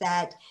birds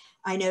that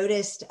I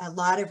noticed a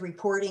lot of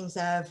reportings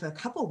of a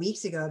couple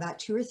weeks ago, about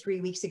 2 or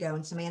 3 weeks ago,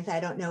 and Samantha, I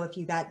don't know if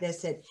you got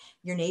this at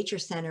your nature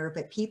center,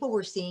 but people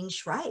were seeing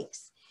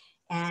shrikes.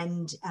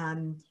 And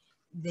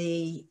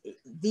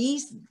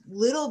these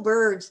little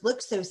birds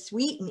look so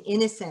sweet and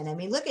innocent. I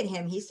mean, look at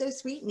him. He's so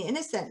sweet and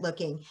innocent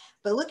looking,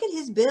 but look at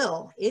his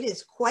bill. It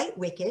is quite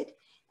wicked.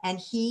 And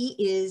he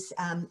is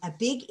a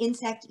big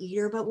insect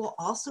eater, but will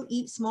also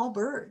eat small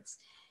birds.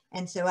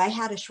 And so I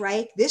had a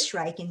shrike, this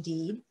shrike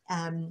indeed,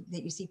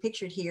 that you see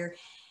pictured here,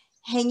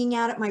 hanging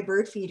out at my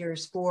bird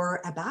feeders for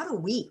about a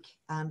week,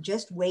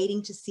 just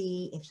waiting to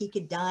see if he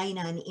could dine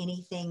on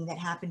anything that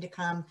happened to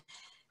come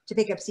to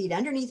pick up seed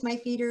underneath my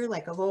feeder,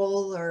 like a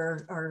vole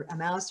or a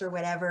mouse or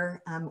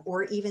whatever,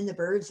 or even the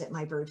birds at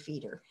my bird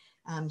feeder.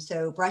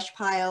 So brush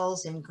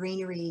piles and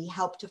greenery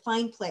help to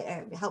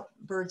help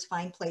birds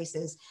find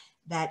places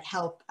that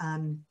help,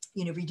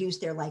 reduce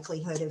their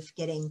likelihood of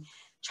getting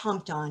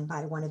chomped on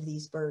by one of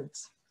these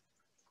birds.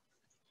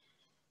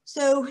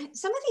 So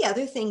some of the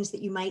other things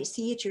that you might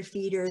see at your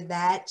feeder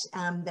that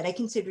I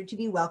consider to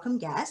be welcome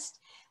guests,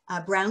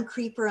 brown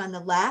creeper on the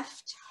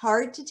left,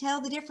 hard to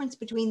tell the difference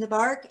between the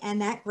bark and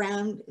that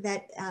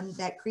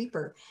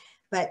creeper,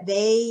 but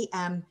they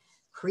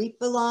creep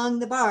along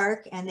the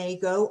bark and they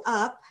go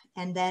up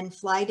and then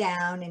fly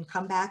down and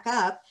come back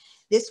up.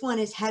 This one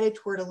is headed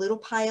toward a little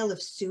pile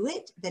of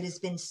suet that has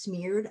been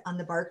smeared on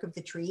the bark of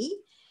the tree.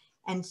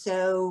 And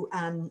so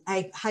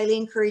I highly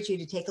encourage you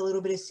to take a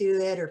little bit of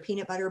suet or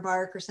peanut butter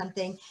bark or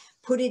something,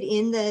 put it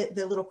in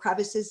the little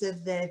crevices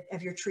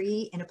of your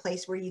tree in a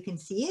place where you can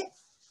see it,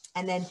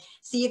 and then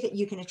see if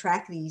you can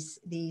attract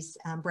these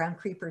brown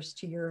creepers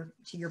to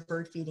your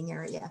bird feeding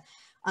area.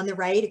 On the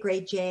right, a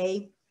gray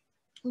jay,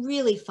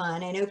 really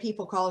fun. I know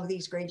people call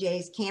these gray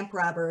jays camp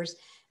robbers.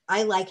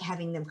 I like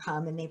having them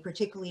come, and they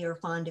particularly are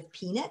fond of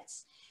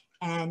peanuts,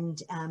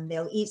 and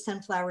they'll eat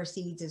sunflower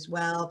seeds as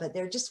well, but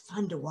they're just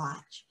fun to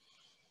watch.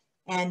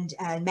 And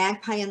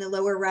magpie on the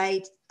lower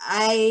right,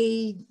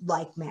 I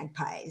like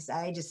magpies.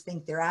 I just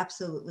think they're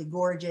absolutely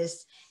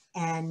gorgeous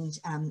and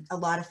a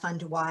lot of fun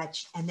to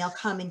watch. And they'll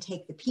come and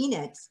take the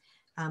peanuts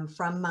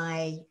from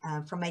my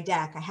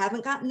deck. I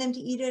haven't gotten them to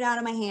eat it out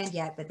of my hand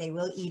yet, but they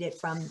will eat it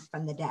from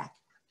the deck.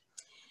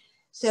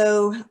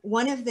 So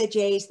one of the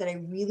jays that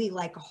I really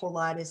like a whole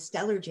lot is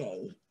stellar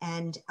jay.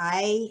 And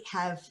I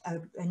have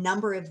a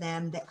number of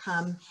them that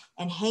come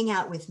and hang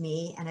out with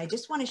me. And I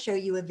just want to show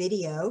you a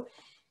video.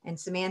 And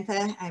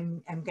Samantha,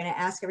 I'm going to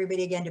ask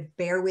everybody again to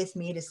bear with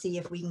me to see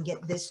if we can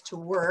get this to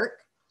work.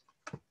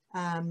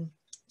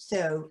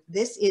 So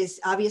this is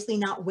obviously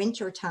not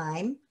winter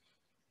time.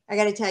 I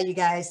got to tell you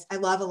guys, I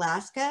love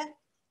Alaska.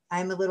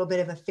 I'm a little bit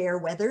of a fair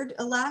weathered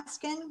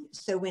Alaskan.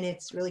 So when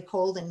it's really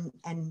cold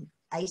and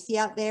icy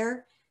out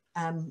there,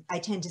 I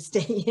tend to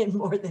stay in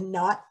more than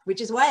not, which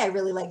is why I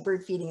really like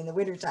bird feeding in the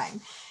wintertime.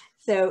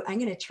 So I'm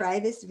going to try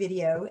this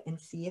video and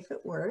see if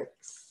it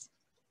works.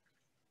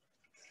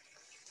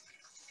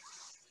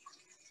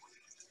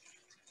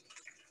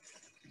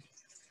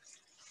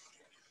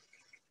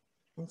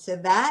 And so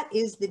that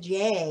is the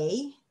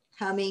jay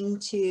coming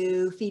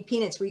to feed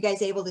peanuts. Were you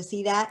guys able to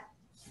see that?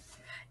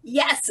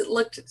 Yes, it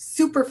looked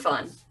super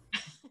fun.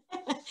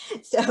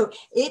 So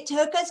it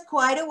took us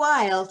quite a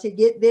while to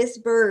get this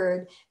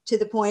bird to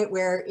the point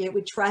where it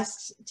would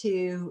trust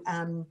to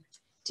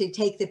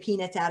take the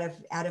peanuts out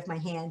of my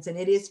hands. And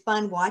it is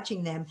fun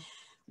watching them.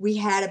 We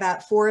had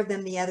about 4 of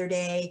them the other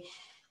day,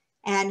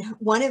 and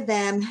one of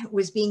them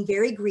was being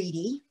very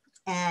greedy.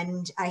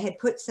 And I had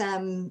put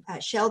some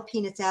shelled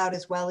peanuts out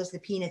as well as the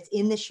peanuts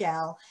in the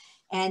shell.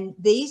 And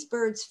these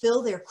birds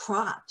fill their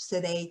crop.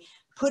 So they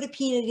put a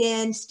peanut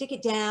in, stick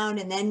it down,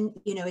 and then,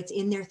 it's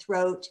in their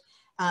throat.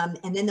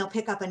 And then they'll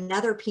pick up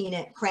another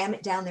peanut, cram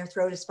it down their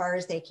throat as far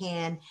as they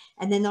can.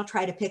 And then they'll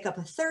try to pick up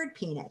a third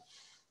peanut.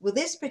 Well,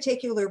 this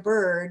particular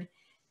bird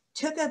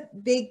took a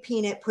big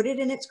peanut, put it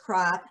in its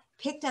crop,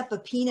 picked up a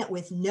peanut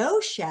with no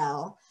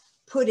shell,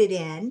 put it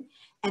in,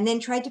 and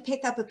then tried to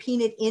pick up a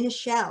peanut in a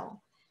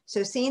shell.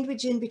 So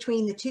sandwiched in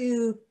between the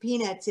 2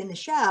 peanuts in the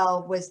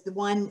shell was the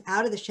one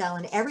out of the shell.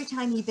 And every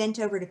time he bent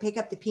over to pick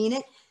up the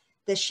peanut,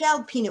 the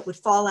shelled peanut would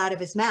fall out of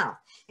his mouth,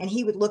 and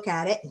he would look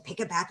at it and pick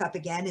it back up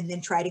again and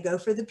then try to go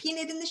for the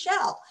peanut in the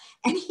shell.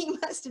 And he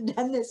must have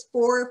done this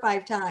 4 or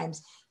 5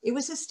 times. It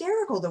was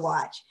hysterical to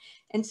watch.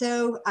 And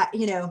so,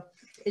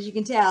 as you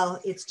can tell,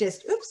 it's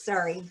just, oops,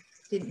 sorry,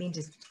 didn't mean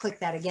to click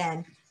that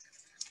again.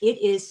 It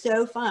is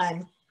so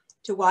fun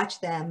to watch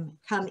them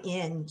come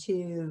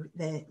into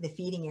the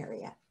feeding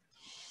area.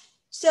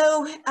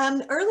 So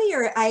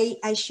earlier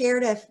I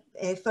shared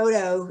a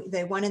photo,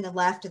 the one in the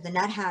left of the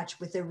nuthatch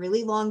with a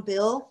really long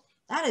bill.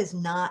 That is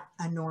not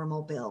a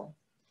normal bill.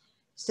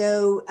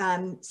 So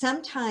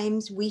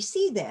sometimes we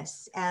see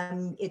this.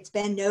 It's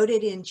been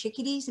noted in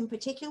chickadees in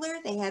particular.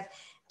 They have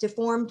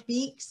deformed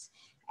beaks.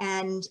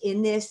 And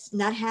in this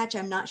nuthatch,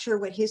 I'm not sure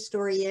what his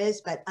story is,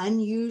 but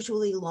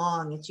unusually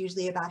long. It's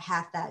usually about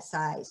half that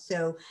size.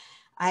 So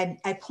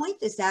I point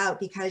this out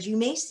because you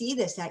may see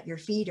this at your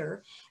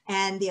feeder,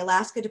 and the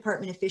Alaska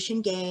Department of Fish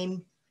and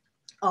Game,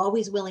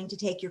 always willing to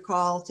take your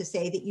call to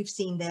say that you've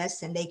seen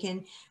this, and they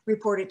can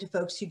report it to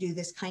folks who do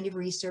this kind of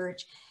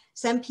research.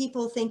 Some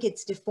people think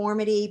it's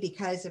deformity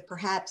because of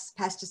perhaps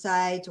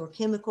pesticides or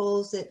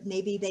chemicals that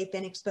maybe they've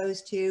been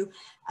exposed to.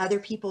 Other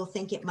people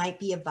think it might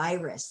be a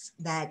virus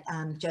that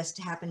just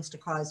happens to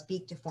cause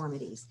beak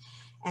deformities.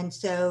 And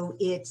so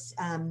it's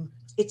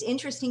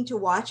interesting to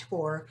watch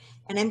for.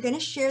 And I'm going to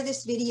share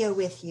this video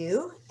with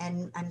you.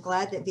 And I'm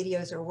glad that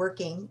videos are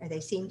working, or they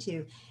seem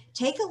to.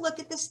 Take a look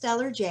at the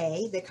Stellar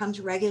Jay that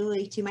comes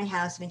regularly to my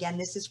house. And again,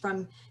 this is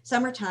from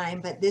summertime,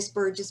 but this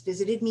bird just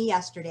visited me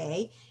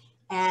yesterday.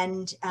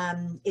 And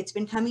it's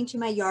been coming to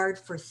my yard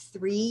for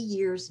 3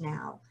 years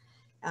now.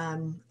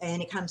 And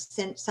it comes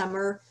since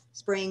summer,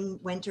 spring,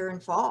 winter,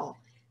 and fall.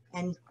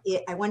 And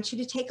I want you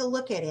to take a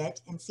look at it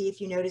and see if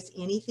you notice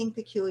anything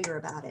peculiar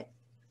about it.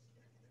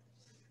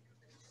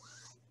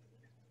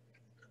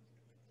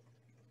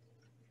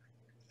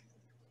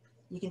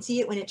 You can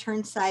see it when it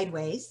turns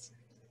sideways.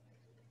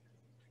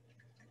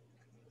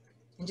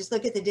 And just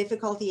look at the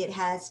difficulty it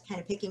has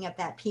kind of picking up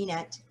that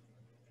peanut.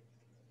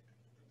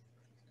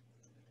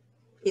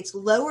 Its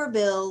lower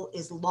bill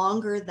is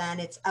longer than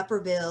its upper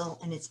bill,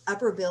 and its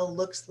upper bill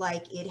looks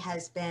like it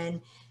has been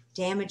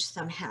damaged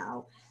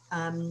somehow,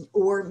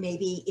 or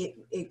maybe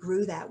it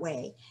grew that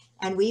way.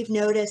 And we've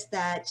noticed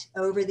that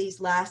over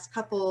these last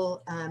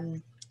couple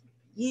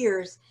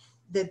years,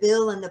 the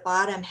bill on the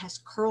bottom has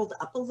curled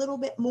up a little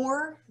bit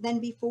more than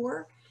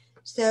before.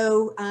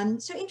 So,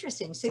 so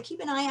interesting. So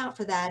keep an eye out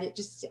for that. It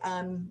just,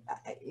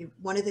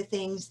 one of the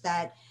things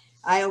that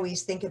I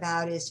always think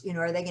about is, you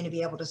know, are they going to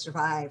be able to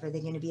survive? Are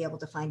they going to be able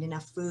to find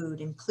enough food?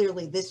 And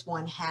clearly this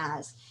one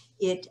has.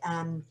 It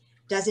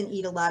doesn't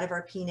eat a lot of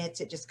our peanuts.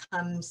 It just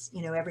comes,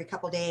 you know, every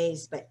couple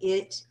days, but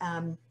it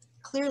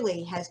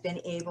clearly has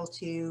been able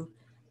to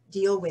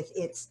deal with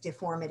its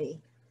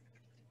deformity.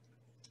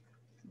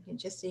 You can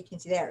just, so you can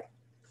see there.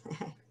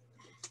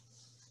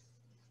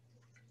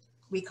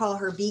 We call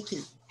her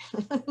Beaky.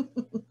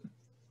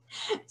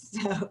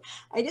 So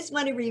I just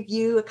want to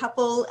review a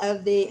couple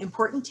of the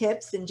important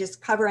tips and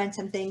just cover on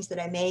some things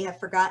that I may have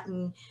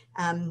forgotten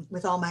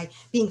with all my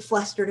being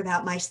flustered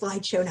about my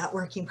slideshow not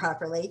working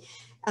properly.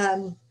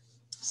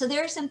 So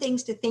there are some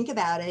things to think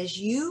about as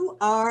you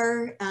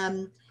are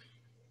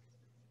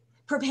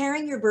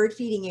preparing your bird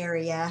feeding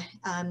area.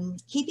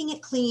 Keeping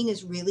it clean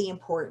is really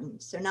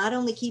important. So not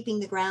only keeping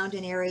the ground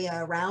and area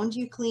around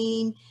you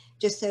clean,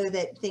 just so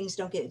that things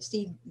don't get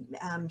seed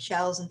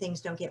shells and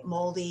things don't get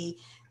moldy.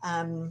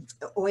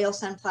 Oil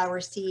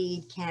sunflower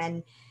seed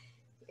can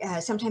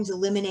sometimes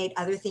eliminate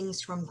other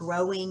things from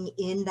growing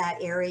in that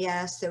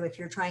area. So if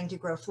you're trying to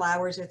grow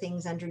flowers or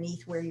things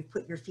underneath where you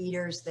put your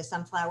feeders, the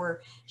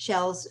sunflower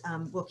shells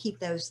will keep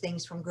those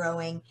things from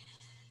growing.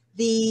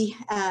 The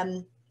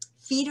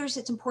feeders,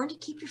 it's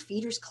important to keep your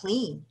feeders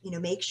clean. You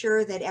know, make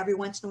sure that every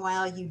once in a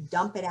while you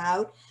dump it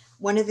out.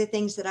 One of the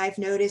things that I've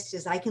noticed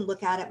is I can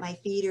look out at my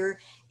feeder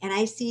and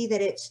I see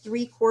that it's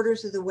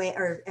 3/4 of the way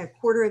or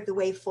 1/4 of the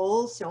way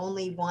full. So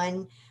only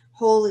one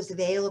hole is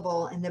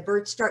available and the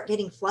birds start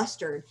getting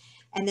flustered.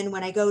 And then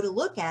when I go to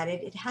look at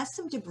it, it has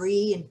some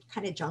debris and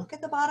kind of junk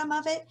at the bottom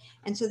of it.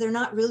 And so they're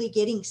not really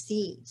getting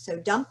seed. So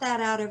dump that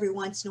out every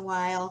once in a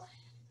while.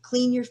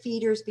 Clean your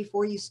feeders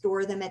before you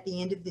store them at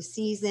the end of the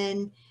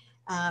season.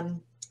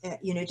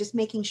 You know, just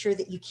making sure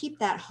that you keep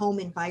that home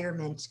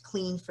environment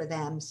clean for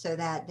them so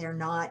that they're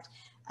not,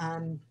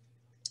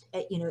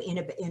 you know,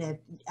 in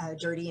a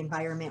dirty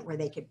environment where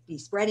they could be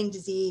spreading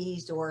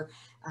disease or,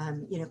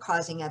 you know,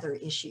 causing other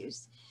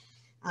issues.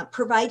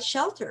 Provide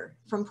shelter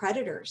from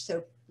predators.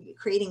 So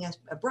creating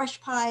a brush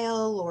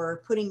pile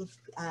or putting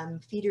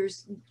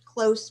feeders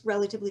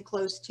relatively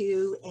close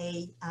to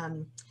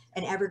an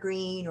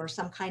evergreen or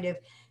some kind of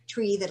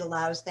tree that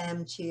allows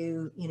them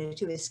to, you know,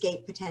 to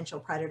escape potential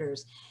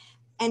predators.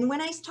 And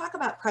when I talk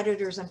about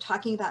predators, I'm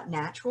talking about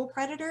natural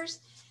predators.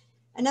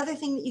 Another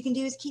thing that you can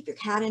do is keep your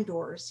cat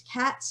indoors.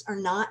 Cats are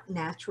not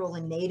natural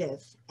and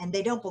native, and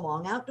they don't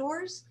belong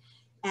outdoors,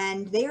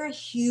 and they're a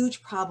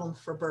huge problem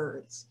for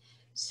birds.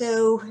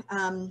 So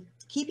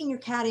keeping your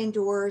cat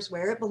indoors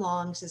where it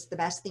belongs is the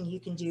best thing you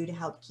can do to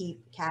help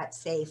keep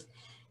cats safe.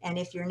 And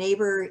if your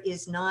neighbor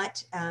is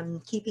not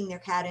keeping their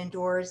cat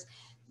indoors,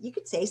 you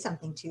could say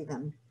something to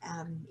them.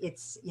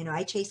 It's, you know,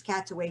 I chase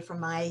cats away from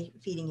my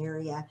feeding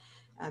area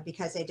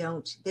because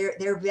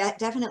they're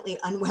definitely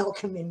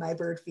unwelcome in my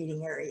bird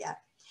feeding area.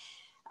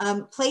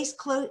 Place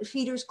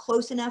feeders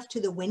close enough to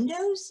the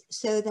windows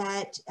so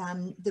that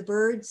the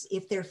birds,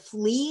 if they're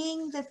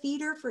fleeing the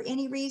feeder for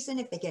any reason,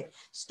 if they get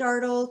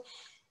startled,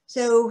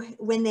 so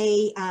when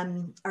they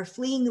are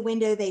fleeing the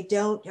window,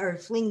 or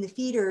fleeing the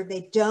feeder,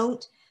 they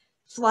don't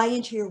fly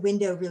into your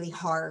window really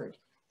hard.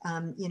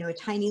 You know, a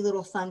tiny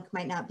little thunk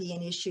might not be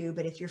an issue,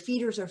 but if your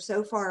feeders are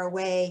so far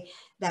away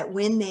that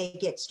when they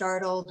get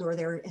startled or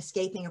they're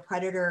escaping a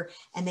predator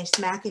and they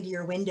smack into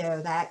your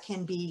window, that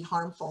can be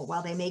harmful.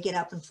 While they may get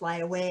up and fly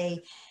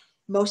away,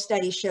 most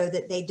studies show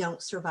that they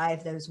don't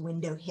survive those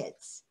window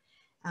hits.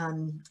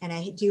 And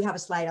I do have a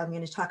slide. I'm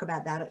going to talk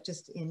about that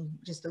in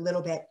just a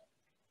little bit.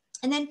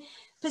 And then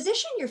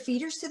position your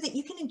feeders so that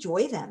you can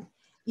enjoy them.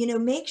 You know,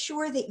 make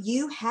sure that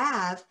you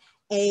have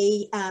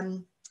a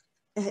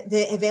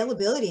the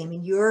availability. I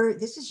mean,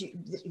 this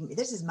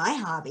is my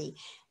hobby,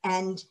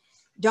 and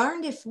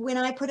darned if when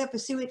I put up a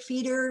suet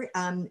feeder,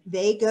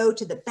 they go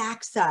to the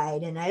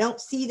backside and I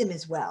don't see them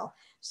as well.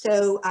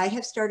 So I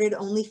have started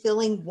only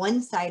filling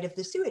one side of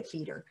the suet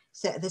feeder,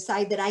 so the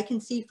side that I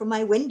can see from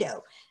my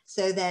window,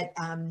 so that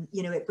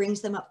you know, it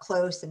brings them up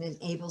close and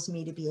enables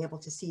me to be able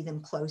to see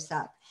them close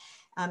up.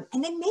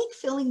 And then make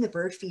filling the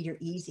bird feeder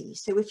easy.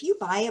 So if you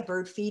buy a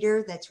bird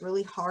feeder that's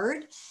really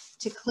hard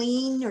to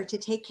clean or to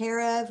take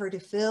care of or to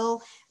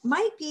fill,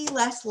 might be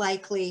less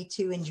likely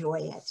to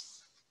enjoy it.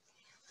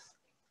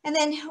 And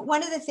then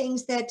one of the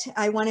things that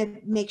I want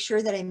to make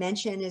sure that I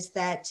mention is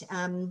that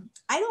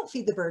I don't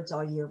feed the birds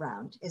all year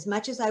round. As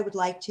much as I would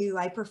like to,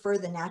 I prefer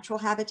the natural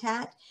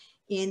habitat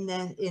in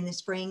the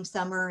spring,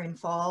 summer, and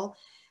fall,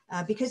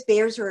 because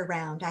bears are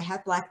around. I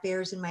have black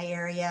bears in my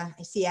area.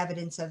 I see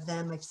evidence of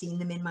them. I've seen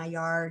them in my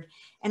yard,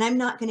 and I'm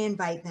not going to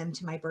invite them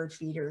to my bird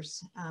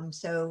feeders.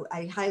 So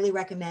I highly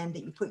recommend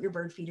that you put your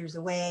bird feeders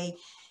away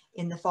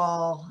in the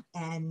fall,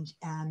 and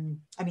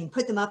I mean,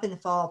 put them up in the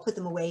fall, put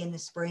them away in the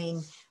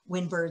spring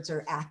when birds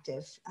are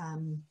active,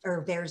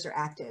 or bears are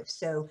active.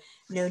 So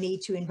no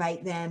need to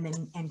invite them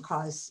and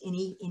cause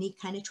any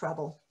kind of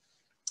trouble.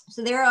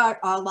 So there are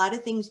a lot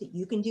of things that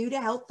you can do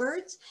to help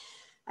birds.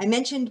 I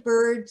mentioned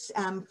birds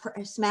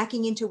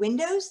smacking into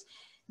windows.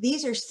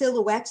 These are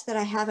silhouettes that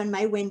I have on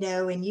my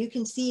window, and you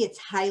can see it's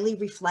highly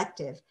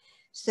reflective.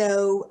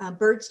 So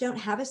birds don't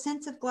have a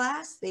sense of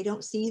glass. They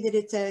don't see that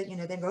it's a, you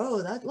know, they go,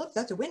 oh, look,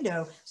 that's a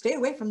window. Stay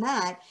away from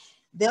that.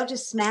 They'll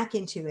just smack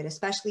into it,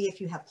 especially if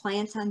you have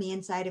plants on the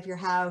inside of your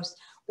house,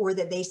 or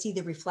that they see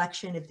the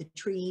reflection of the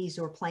trees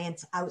or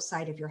plants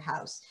outside of your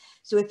house.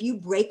 So if you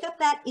break up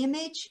that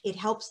image, it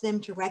helps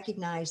them to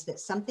recognize that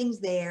something's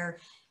there,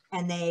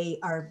 and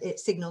it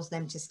signals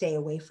them to stay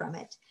away from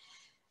it.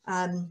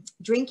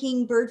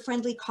 Drinking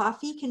bird-friendly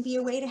coffee can be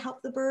a way to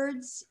help the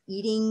birds.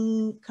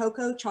 Eating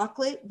cocoa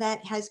chocolate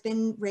that has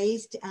been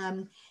raised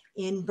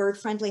in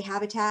bird-friendly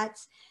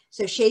habitats.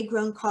 So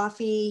shade-grown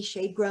coffee,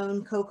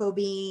 shade-grown cocoa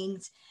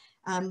beans.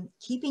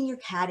 Keeping your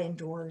cat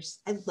indoors.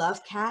 I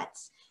love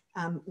cats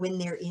when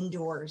they're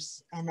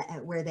indoors and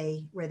where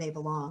they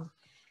belong.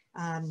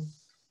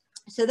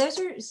 So those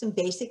are some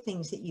basic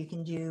things that you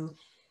can do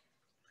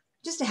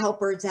just to help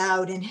birds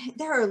out. And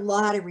there are a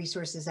lot of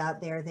resources out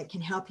there that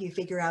can help you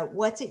figure out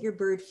what's at your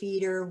bird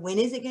feeder, when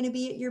is it going to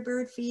be at your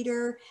bird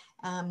feeder,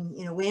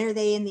 you know, when are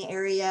they in the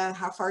area,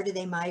 how far do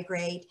they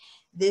migrate.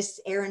 This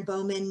Aaron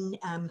Bowman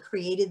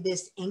created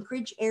this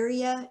Anchorage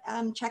area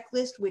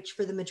checklist, which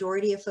for the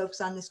majority of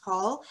folks on this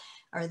call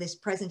or this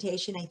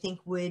presentation, I think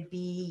would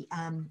be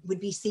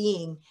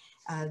seeing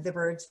the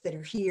birds that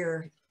are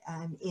here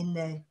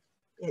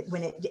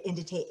when it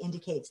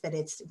indicates that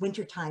it's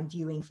wintertime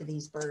viewing for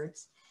these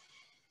birds.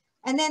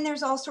 And then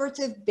there's all sorts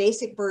of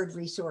basic bird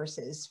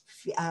resources,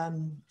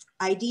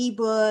 ID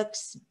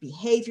books,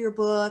 behavior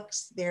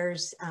books.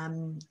 There's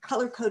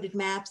color-coded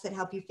maps that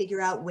help you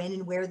figure out when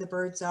and where the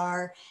birds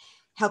are,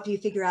 help you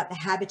figure out the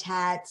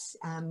habitats,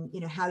 you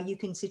know, how you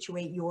can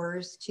situate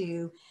yours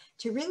to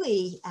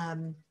really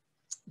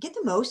get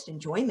the most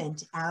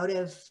enjoyment out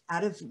of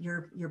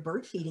your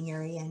bird feeding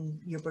area and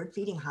your bird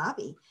feeding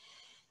hobby.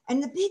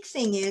 And the big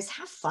thing is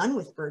have fun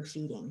with bird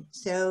feeding.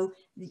 So,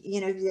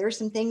 you know, there are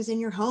some things in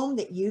your home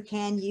that you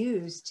can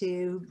use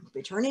to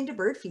turn into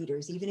bird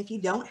feeders, even if you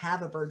don't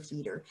have a bird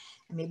feeder.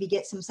 And maybe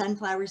get some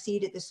sunflower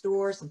seed at the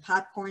store, some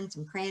popcorn,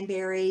 some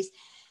cranberries,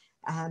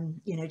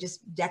 you know,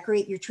 just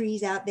decorate your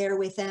trees out there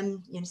with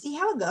them, you know, see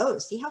how it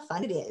goes, see how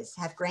fun it is.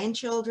 Have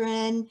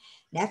grandchildren,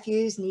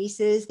 nephews,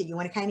 nieces that you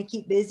want to kind of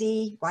keep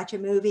busy, watch a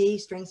movie,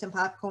 string some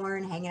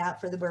popcorn, hang out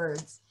for the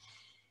birds.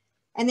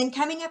 And then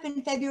coming up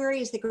in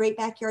February is the Great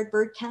Backyard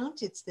Bird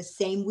Count. It's the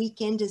same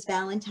weekend as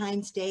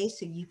Valentine's Day,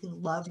 so you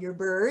can love your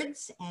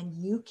birds and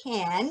you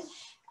can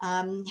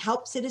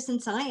help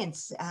citizen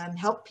science,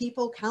 help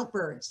people count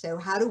birds. So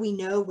how do we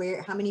know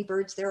how many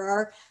birds there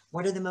are?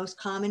 What are the most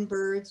common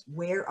birds?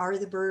 Where are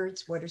the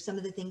birds? What are some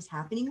of the things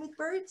happening with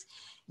birds?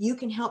 You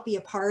can help be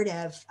a part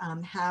of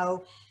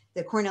how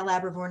the Cornell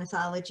Lab of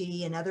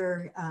Ornithology and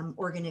other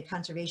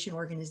conservation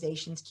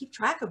organizations keep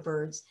track of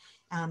birds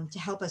to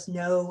help us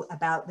know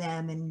about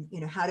them, and you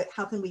know,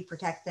 how can we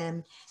protect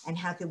them, and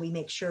how can we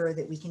make sure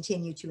that we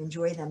continue to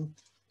enjoy them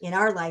in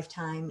our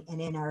lifetime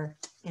and in our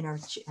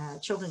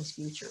children's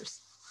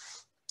futures.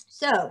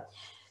 So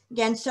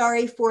again,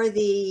 sorry for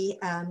the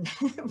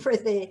for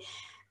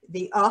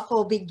the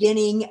awful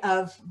beginning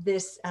of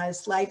this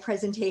slide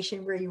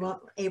presentation where you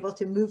weren't able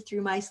to move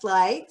through my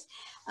slides.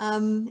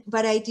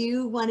 But I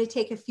do want to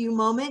take a few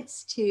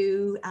moments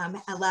to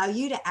allow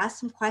you to ask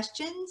some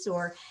questions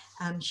or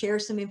share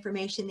some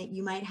information that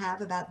you might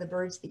have about the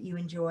birds that you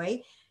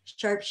enjoy.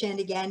 Sharp-shinned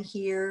again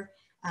here,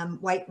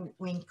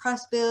 white-winged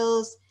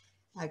crossbills,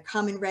 a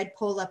common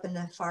redpoll up in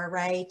the far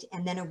right,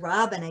 and then a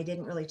robin. I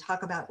didn't really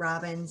talk about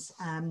robins.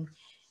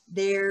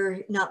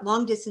 They're not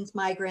long distance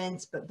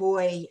migrants, but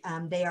boy,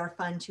 they are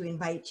fun to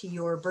invite to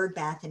your bird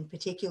bath in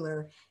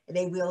particular.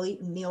 They will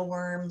eat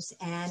mealworms,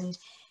 and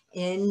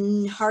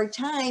in hard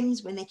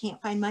times when they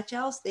can't find much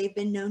else, they've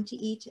been known to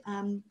eat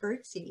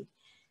birdseed.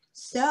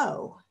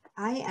 So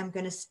I am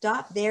going to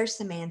stop there,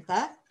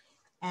 Samantha,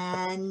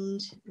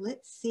 and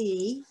let's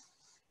see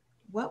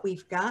what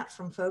we've got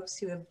from folks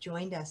who have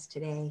joined us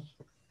today.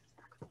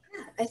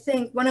 I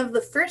think one of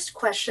the first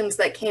questions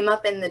that came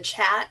up in the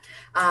chat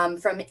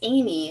from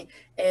Amy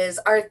is,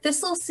 are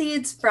thistle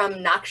seeds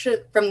from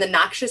the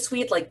noxious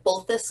weed like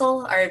bull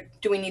thistle, or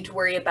do we need to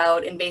worry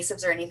about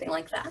invasives or anything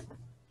like that?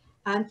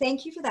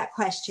 Thank you for that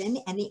question.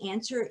 And the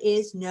answer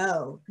is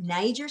no.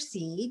 Niger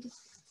seed,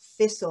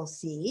 thistle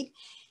seed,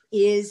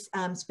 is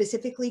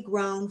specifically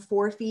grown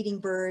for feeding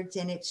birds,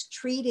 and it's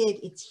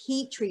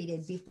heat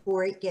treated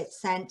before it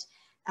gets sent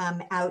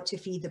out to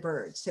feed the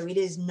birds. So it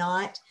is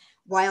not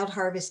wild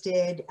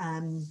harvested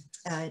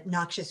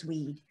noxious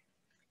weed.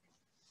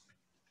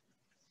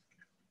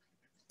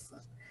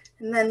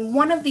 And then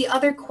one of the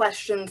other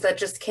questions that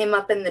just came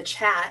up in the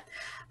chat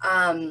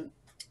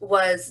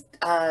was,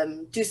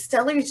 do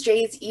Steller's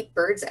jays eat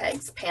birds'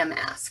 eggs? Pam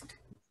asked.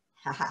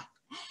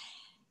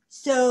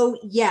 So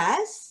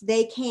yes,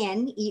 they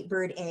can eat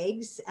bird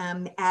eggs,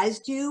 as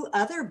do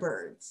other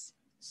birds.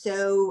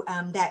 So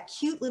that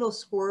cute little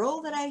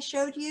squirrel that I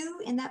showed you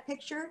in that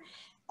picture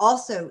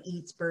also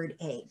eats bird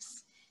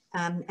eggs.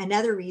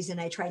 Another reason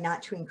I try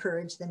not to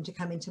encourage them to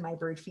come into my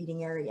bird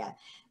feeding area.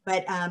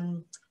 But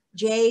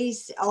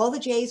jays, all the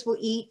jays will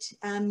eat,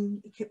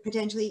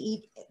 potentially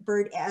eat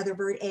other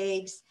bird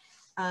eggs.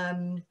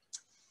 And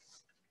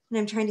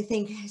I'm trying to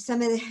think,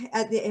 some of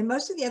and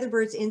most of the other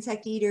birds,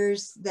 insect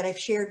eaters that I've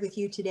shared with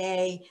you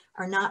today,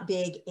 are not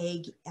big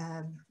egg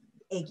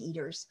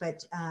eaters,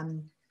 but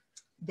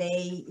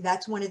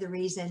that's one of the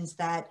reasons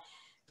that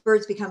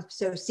birds become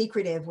so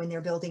secretive when they're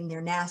building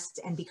their nests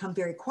and become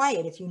very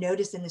quiet. If you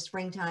notice in the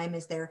springtime,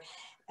 as they're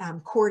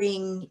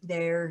courting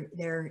their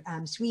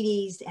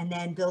sweeties and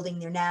then building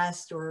their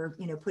nest, or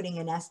putting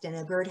a nest in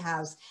a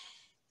birdhouse,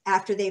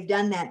 after they've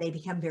done that, they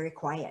become very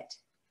quiet.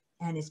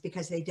 And it's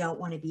because they don't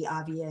want to be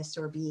obvious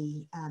or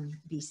be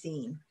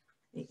seen.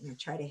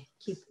 Try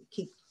to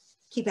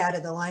keep out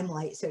of the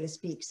limelight, so to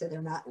speak, so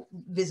they're not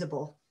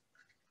visible.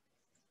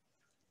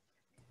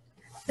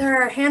 There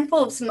are a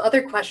handful of some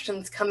other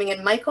questions coming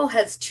in. Michael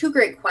has two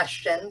great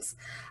questions.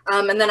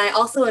 And then I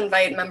also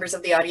invite members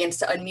of the audience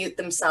to unmute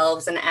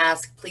themselves and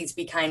ask, please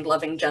be kind,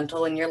 loving,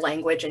 gentle in your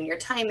language and your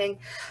timing.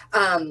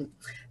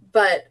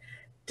 But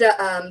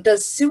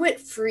does suet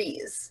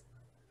freeze?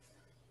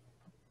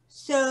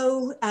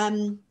 So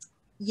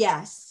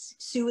yes,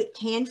 suet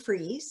can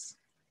freeze.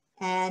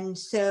 And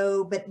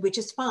so, which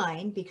is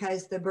fine,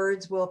 because the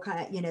birds will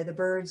the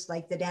birds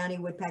like the downy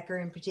woodpecker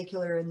in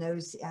particular, and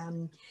those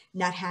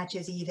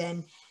nuthatches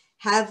even,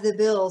 have the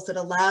bills that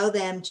allow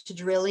them to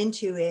drill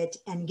into it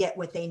and get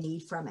what they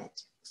need from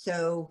it.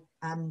 So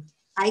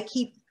I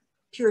keep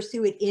pure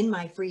suet in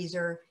my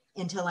freezer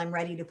until I'm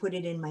ready to put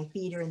it in my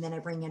feeder, and then I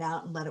bring it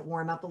out and let it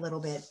warm up a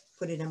little bit,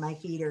 put it in my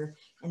feeder,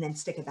 and then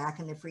stick it back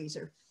in the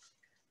freezer.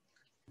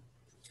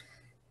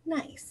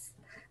 Nice.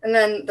 And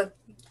then the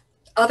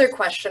other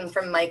question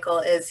from Michael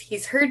is,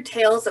 he's heard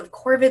tales of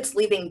corvids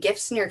leaving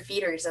gifts near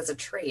feeders as a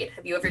trade.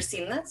 Have you ever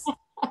seen this?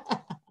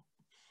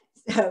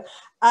 So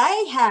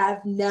I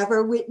have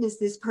never witnessed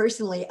this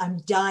personally. I'm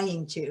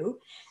dying to,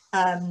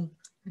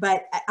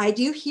 but I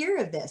do hear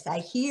of this. I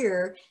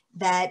hear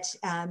that,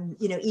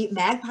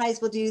 magpies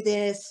will do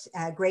this,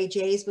 gray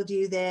jays will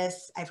do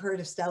this. I've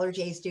heard of Steller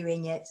jays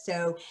doing it.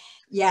 So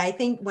yeah, I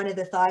think one of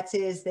the thoughts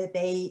is that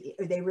they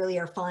really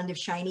are fond of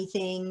shiny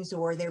things,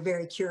 or they're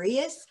very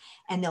curious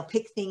and they'll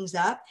pick things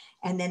up,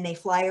 and then they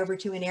fly over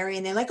to an area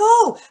and they're like,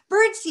 oh,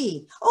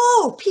 birdseed,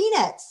 oh,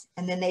 peanuts.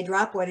 And then they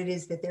drop what it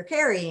is that they're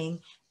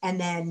carrying,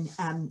 and then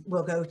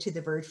we'll go to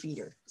the bird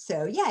feeder.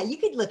 So yeah, you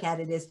could look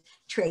at it as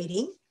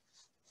trading.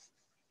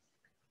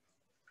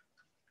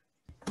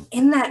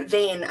 In that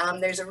vein,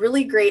 there's a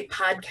really great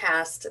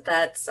podcast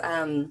that's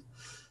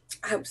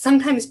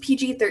sometimes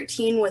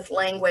PG-13 with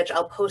language.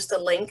 I'll post a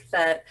link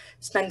that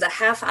spends a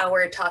half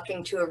hour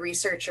talking to a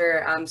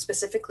researcher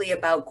specifically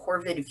about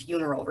corvid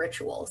funeral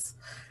rituals.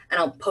 And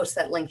I'll post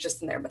that link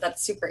just in there, but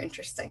that's super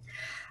interesting.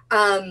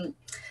 Pam,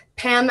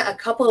 a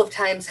couple of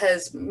times,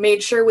 has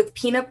made sure with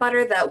peanut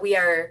butter that we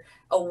are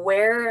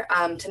aware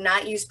to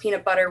not use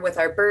peanut butter with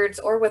our birds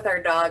or with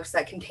our dogs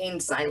that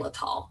contains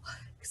xylitol,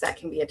 because that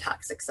can be a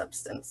toxic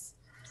substance.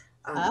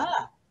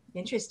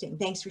 Interesting.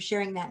 Thanks for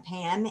sharing that,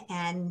 Pam.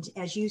 And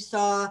as you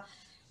saw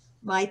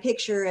my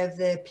picture of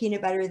the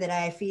peanut butter that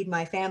I feed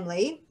my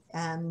family,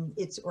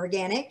 it's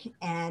organic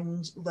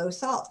and low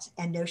salt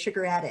and no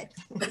sugar added.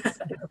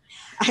 So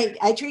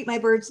I treat my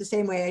birds the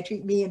same way I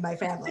treat me and my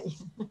family.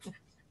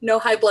 No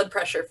high blood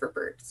pressure for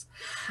birds.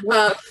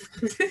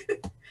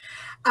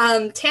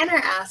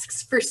 Tanner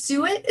asks, for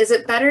suet, is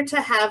it better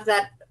to have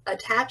that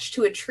attached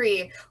to a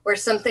tree or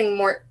something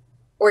more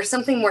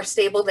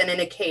stable than in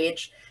a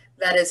cage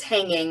that is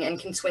hanging and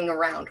can swing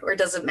around, or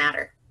does it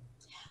matter?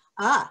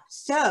 I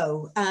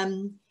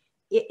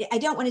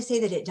don't want to say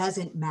that it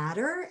doesn't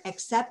matter,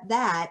 except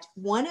that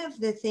one of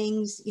the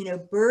things,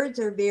 birds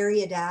are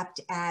very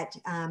adept at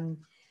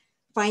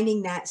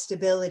finding that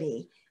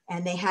stability.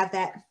 And they have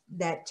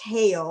that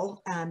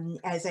tail,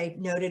 as I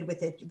noted with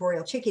the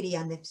boreal chickadee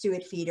on the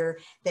suet feeder,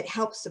 that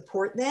helps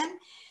support them.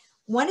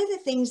 One of the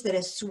things that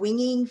a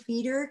swinging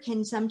feeder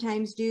can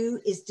sometimes do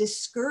is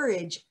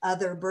discourage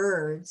other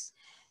birds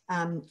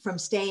from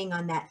staying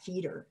on that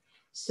feeder.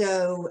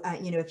 So,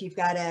 you know, if you've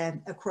got a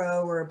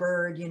crow or a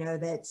bird, you know,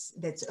 that's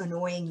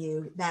annoying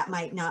you, that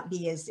might not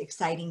be as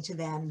exciting to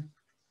them.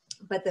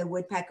 But the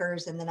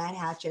woodpeckers and the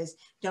nuthatches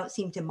don't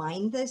seem to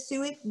mind the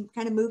suet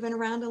kind of moving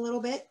around a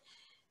little bit.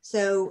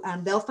 So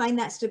they'll find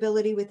that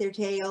stability with their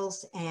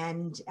tails.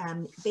 And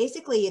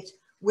basically it's,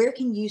 where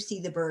can you see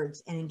the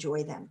birds and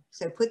enjoy them?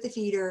 So put the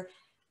feeder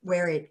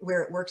where it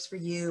works for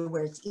you,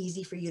 where it's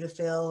easy for you to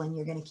fill, and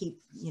you're going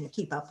to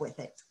keep up with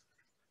it.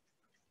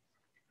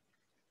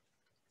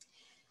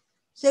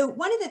 So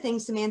one of the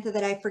things, Samantha,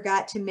 that I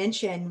forgot to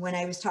mention when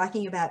I was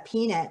talking about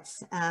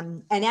peanuts,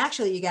 and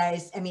actually you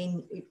guys, I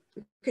mean, we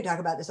could talk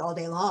about this all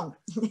day long.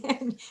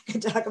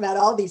 Could talk about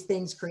all these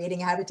things, creating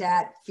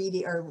habitat,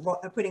 feeding, or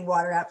putting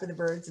water out for the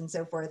birds and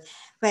so forth.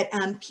 But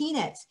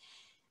peanuts,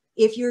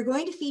 if you're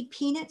going to feed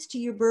peanuts to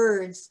your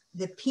birds,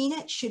 the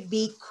peanuts should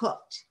be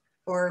cooked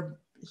or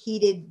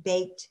heated,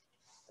 baked,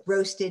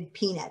 roasted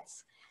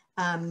peanuts.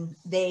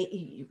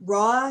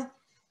 Raw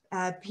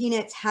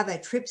peanuts have a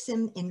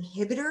trypsin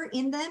inhibitor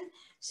in them,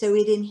 so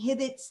it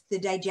inhibits the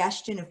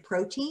digestion of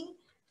protein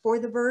for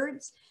the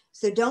birds.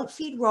 So don't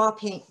feed raw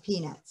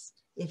peanuts.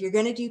 If you're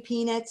going to do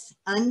peanuts,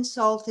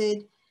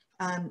 unsalted,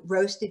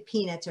 roasted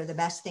peanuts are the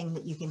best thing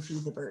that you can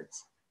feed the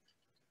birds,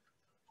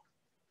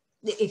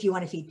 if you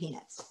want to feed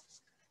peanuts.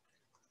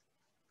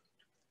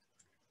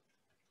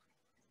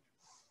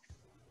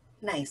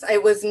 Nice. I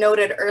was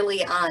noted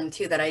early on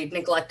too that I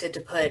neglected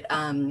to put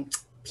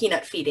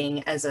peanut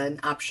feeding as an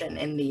option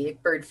in the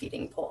bird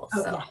feeding poll.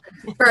 Oh, so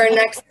yeah. for our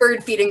next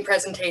bird feeding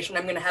presentation,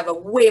 I'm going to have a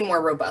way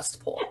more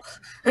robust poll.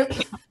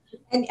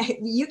 And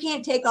you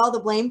can't take all the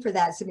blame for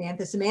that,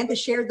 Samantha. Samantha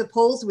shared the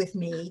polls with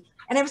me,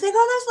 and I was like,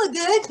 oh, those look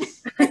good.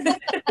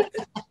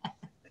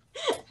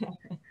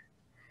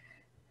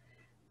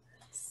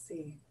 Let's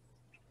see.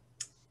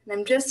 And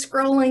I'm just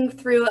scrolling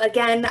through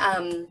again.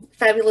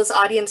 Fabulous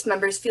audience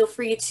members, feel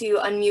free to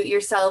unmute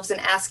yourselves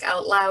and ask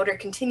out loud or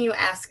continue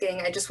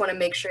asking. I just want to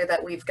make sure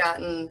that we've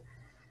gotten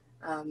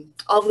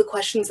all of the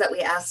questions that we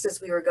asked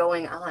as we were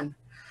going on.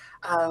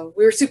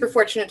 We were super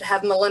fortunate to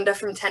have Melinda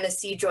from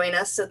Tennessee join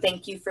us, so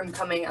thank you for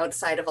coming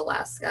outside of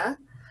Alaska.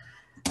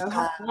 Oh,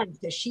 how fun.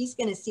 So she's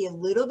going to see a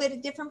little bit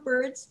of different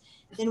birds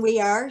than we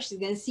are. She's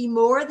going to see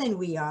more than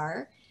we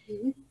are.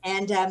 Mm-hmm.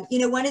 And, you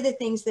know, one of the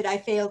things that I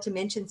failed to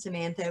mention,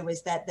 Samantha,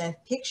 was that the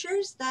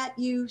pictures that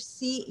you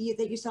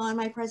saw in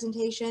my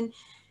presentation,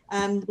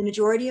 the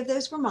majority of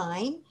those were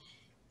mine.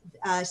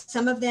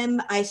 Some of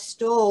them I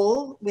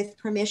stole with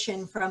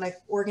permission from an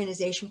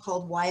organization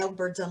called Wild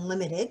Birds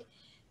Unlimited.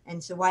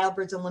 And so Wild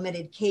Birds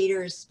Unlimited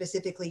caters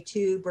specifically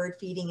to bird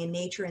feeding and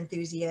nature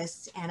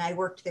enthusiasts. And I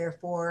worked there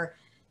for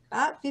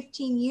about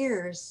 15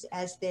 years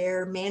as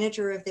their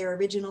manager of their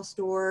original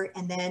store,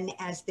 and then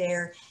as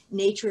their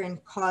nature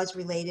and cause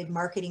related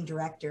marketing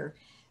director,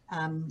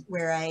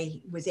 where I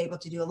was able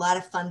to do a lot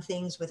of fun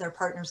things with our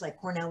partners like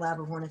Cornell Lab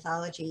of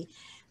Ornithology.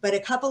 But a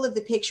couple of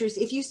the pictures,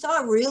 if you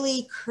saw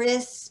really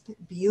crisp,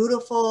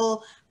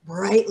 beautiful,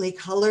 brightly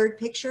colored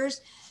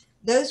pictures,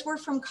 those were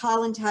from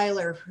Colin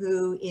Tyler,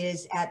 who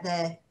is at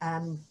the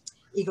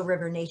Eagle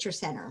River Nature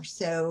Center.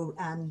 So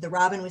the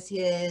robin was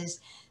his,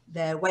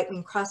 the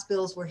white-winged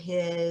crossbills were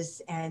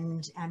his,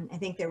 and I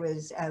think there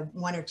was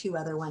one or two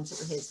other ones that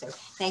were his. So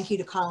thank you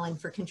to Colin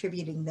for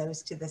contributing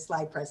those to the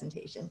slide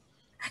presentation.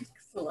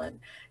 Excellent.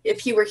 If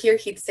he were here,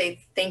 he'd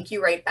say thank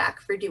you right back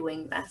for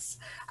doing this.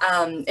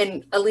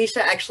 And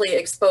Alicia actually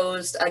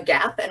exposed a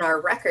gap in our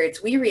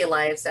records. We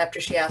realized after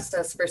she asked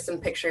us for some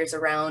pictures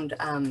around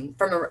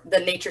from the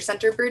Nature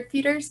Center bird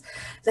feeders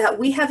that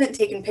we haven't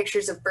taken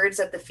pictures of birds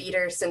at the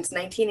feeder since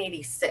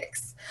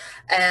 1986.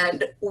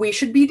 And we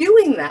should be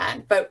doing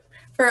that. But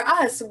for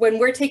us, when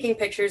we're taking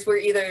pictures, we're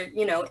either,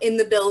 you know, in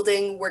the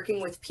building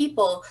working with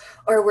people,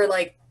 or we're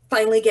like,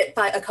 finally get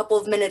a couple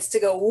of minutes to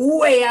go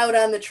way out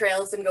on the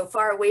trails and go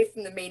far away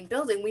from the main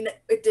building.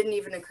 It didn't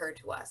even occur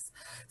to us.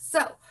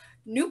 So,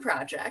 new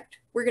project,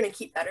 we're going to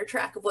keep better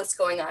track of what's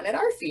going on at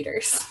our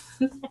feeders.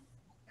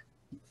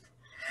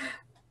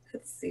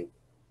 Let's see.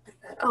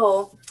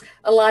 Oh,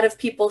 a lot of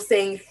people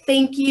saying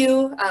thank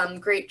you,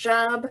 great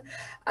job.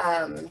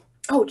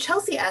 Oh,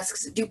 Chelsea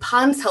asks, do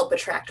ponds help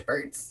attract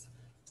birds?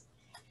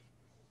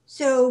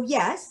 So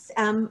yes,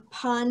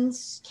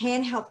 ponds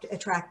can help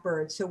attract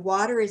birds. So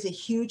water is a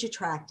huge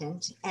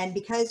attractant. And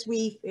because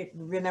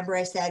remember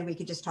I said we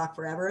could just talk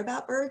forever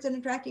about birds and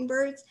attracting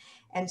birds.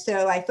 And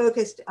so I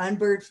focused on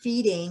bird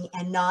feeding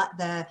and not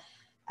the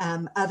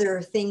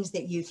other things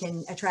that you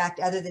can attract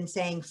other than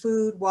saying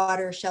food,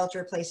 water,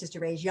 shelter, places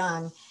to raise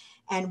young.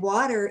 And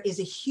water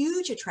is a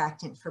huge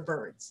attractant for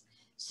birds.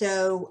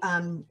 So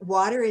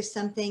water is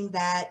something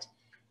that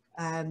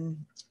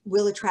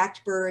will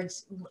attract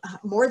birds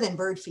more than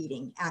bird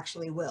feeding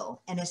actually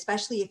will, and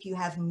especially if you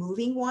have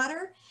moving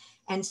water.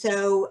 And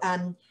so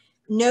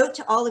Note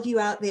to all of you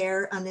out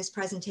there on this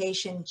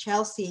presentation,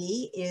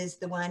 Chelsea is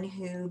the one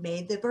who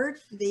made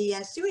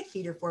the suet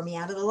feeder for me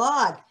out of the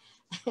log.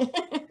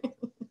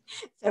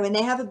 So, and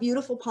they have a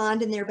beautiful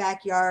pond in their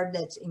backyard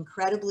that's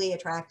incredibly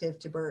attractive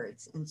to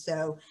birds. And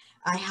so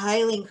I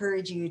highly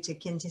encourage you to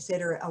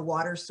consider a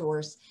water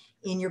source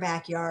in your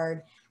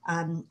backyard.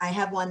 I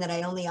have one that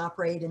I only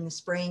operate in the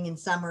spring and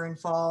summer and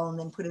fall and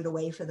then put it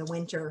away for the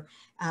winter.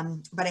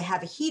 But I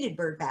have a heated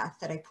bird bath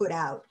that I put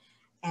out.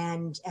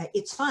 And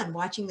it's fun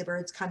watching the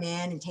birds come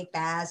in and take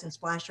baths and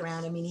splash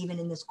around. I mean, even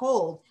in this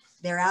cold,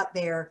 they're out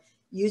there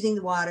using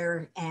the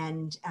water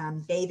and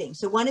bathing.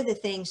 So one of the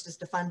things,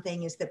 just a fun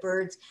thing, is that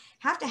birds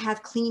have to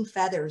have clean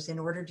feathers in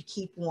order to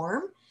keep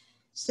warm.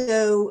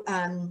 So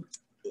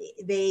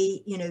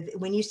they, you know,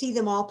 when you see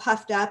them all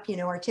puffed up, you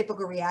know, our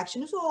typical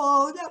reaction is,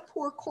 oh, that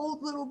poor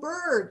cold little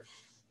bird.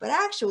 But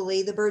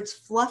actually the bird's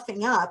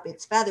fluffing up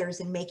its feathers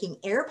and making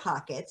air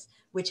pockets,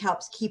 which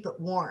helps keep it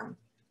warm.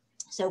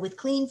 So with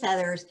clean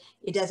feathers,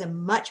 it does a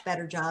much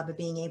better job of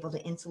being able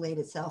to insulate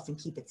itself and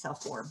keep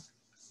itself warm.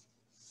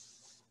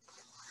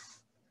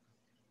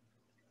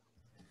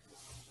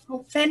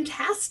 Oh,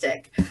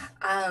 fantastic.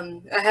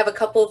 I have a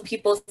couple of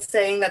people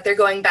saying that they're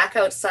going back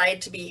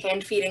outside to be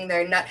hand feeding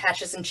their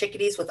nuthatches and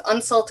chickadees with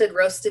unsalted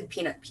roasted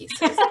peanut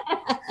pieces.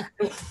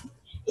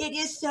 It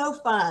is so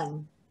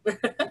fun.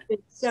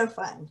 It's so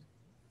fun.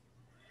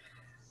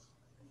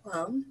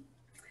 Well,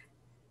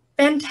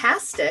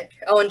 fantastic.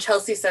 Oh, and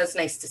Chelsea says,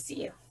 nice to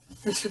see you.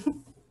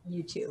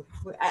 You too.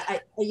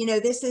 You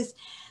know, this is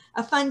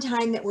a fun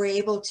time that we're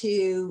able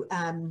to,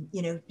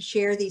 you know,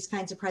 share these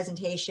kinds of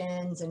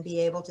presentations and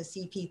be able to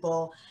see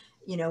people,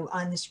 you know,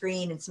 on the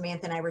screen. And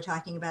Samantha and I were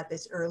talking about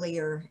this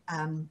earlier.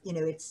 You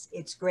know,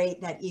 it's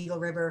great that Eagle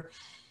River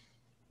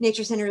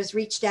Nature Center has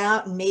reached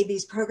out and made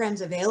these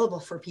programs available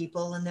for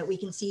people, and that we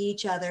can see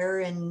each other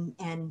and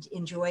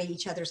enjoy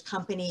each other's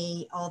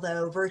company,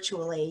 although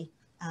virtually.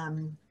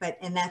 And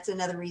that's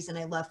another reason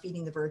I love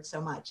feeding the birds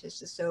so much. It's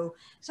just so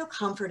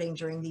comforting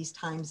during these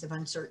times of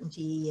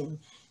uncertainty and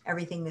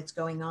everything that's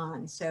going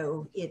on.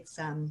 So it's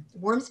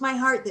warms my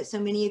heart that so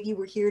many of you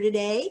were here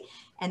today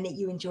and that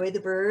you enjoy the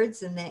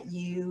birds and that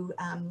you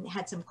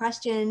had some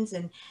questions.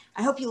 And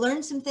I hope you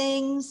learned some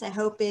things. I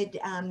hope it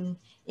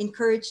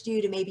encouraged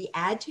you to maybe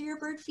add to your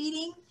bird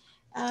feeding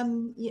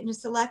you know,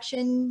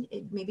 selection,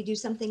 maybe do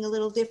something a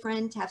little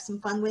different, have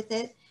some fun with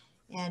it,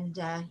 and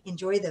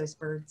enjoy those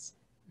birds.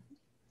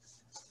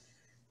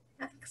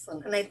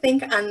 Excellent. And I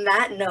think on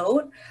that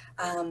note,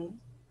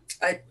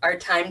 our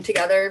time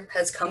together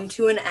has come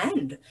to an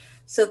end.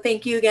 So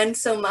thank you again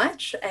so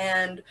much.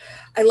 And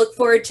I look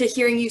forward to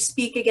hearing you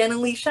speak again,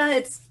 Alicia.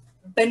 It's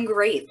been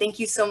great. Thank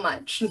you so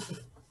much.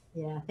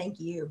 Yeah, thank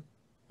you.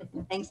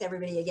 Thanks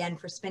everybody again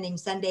for spending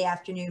Sunday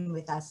afternoon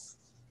with us.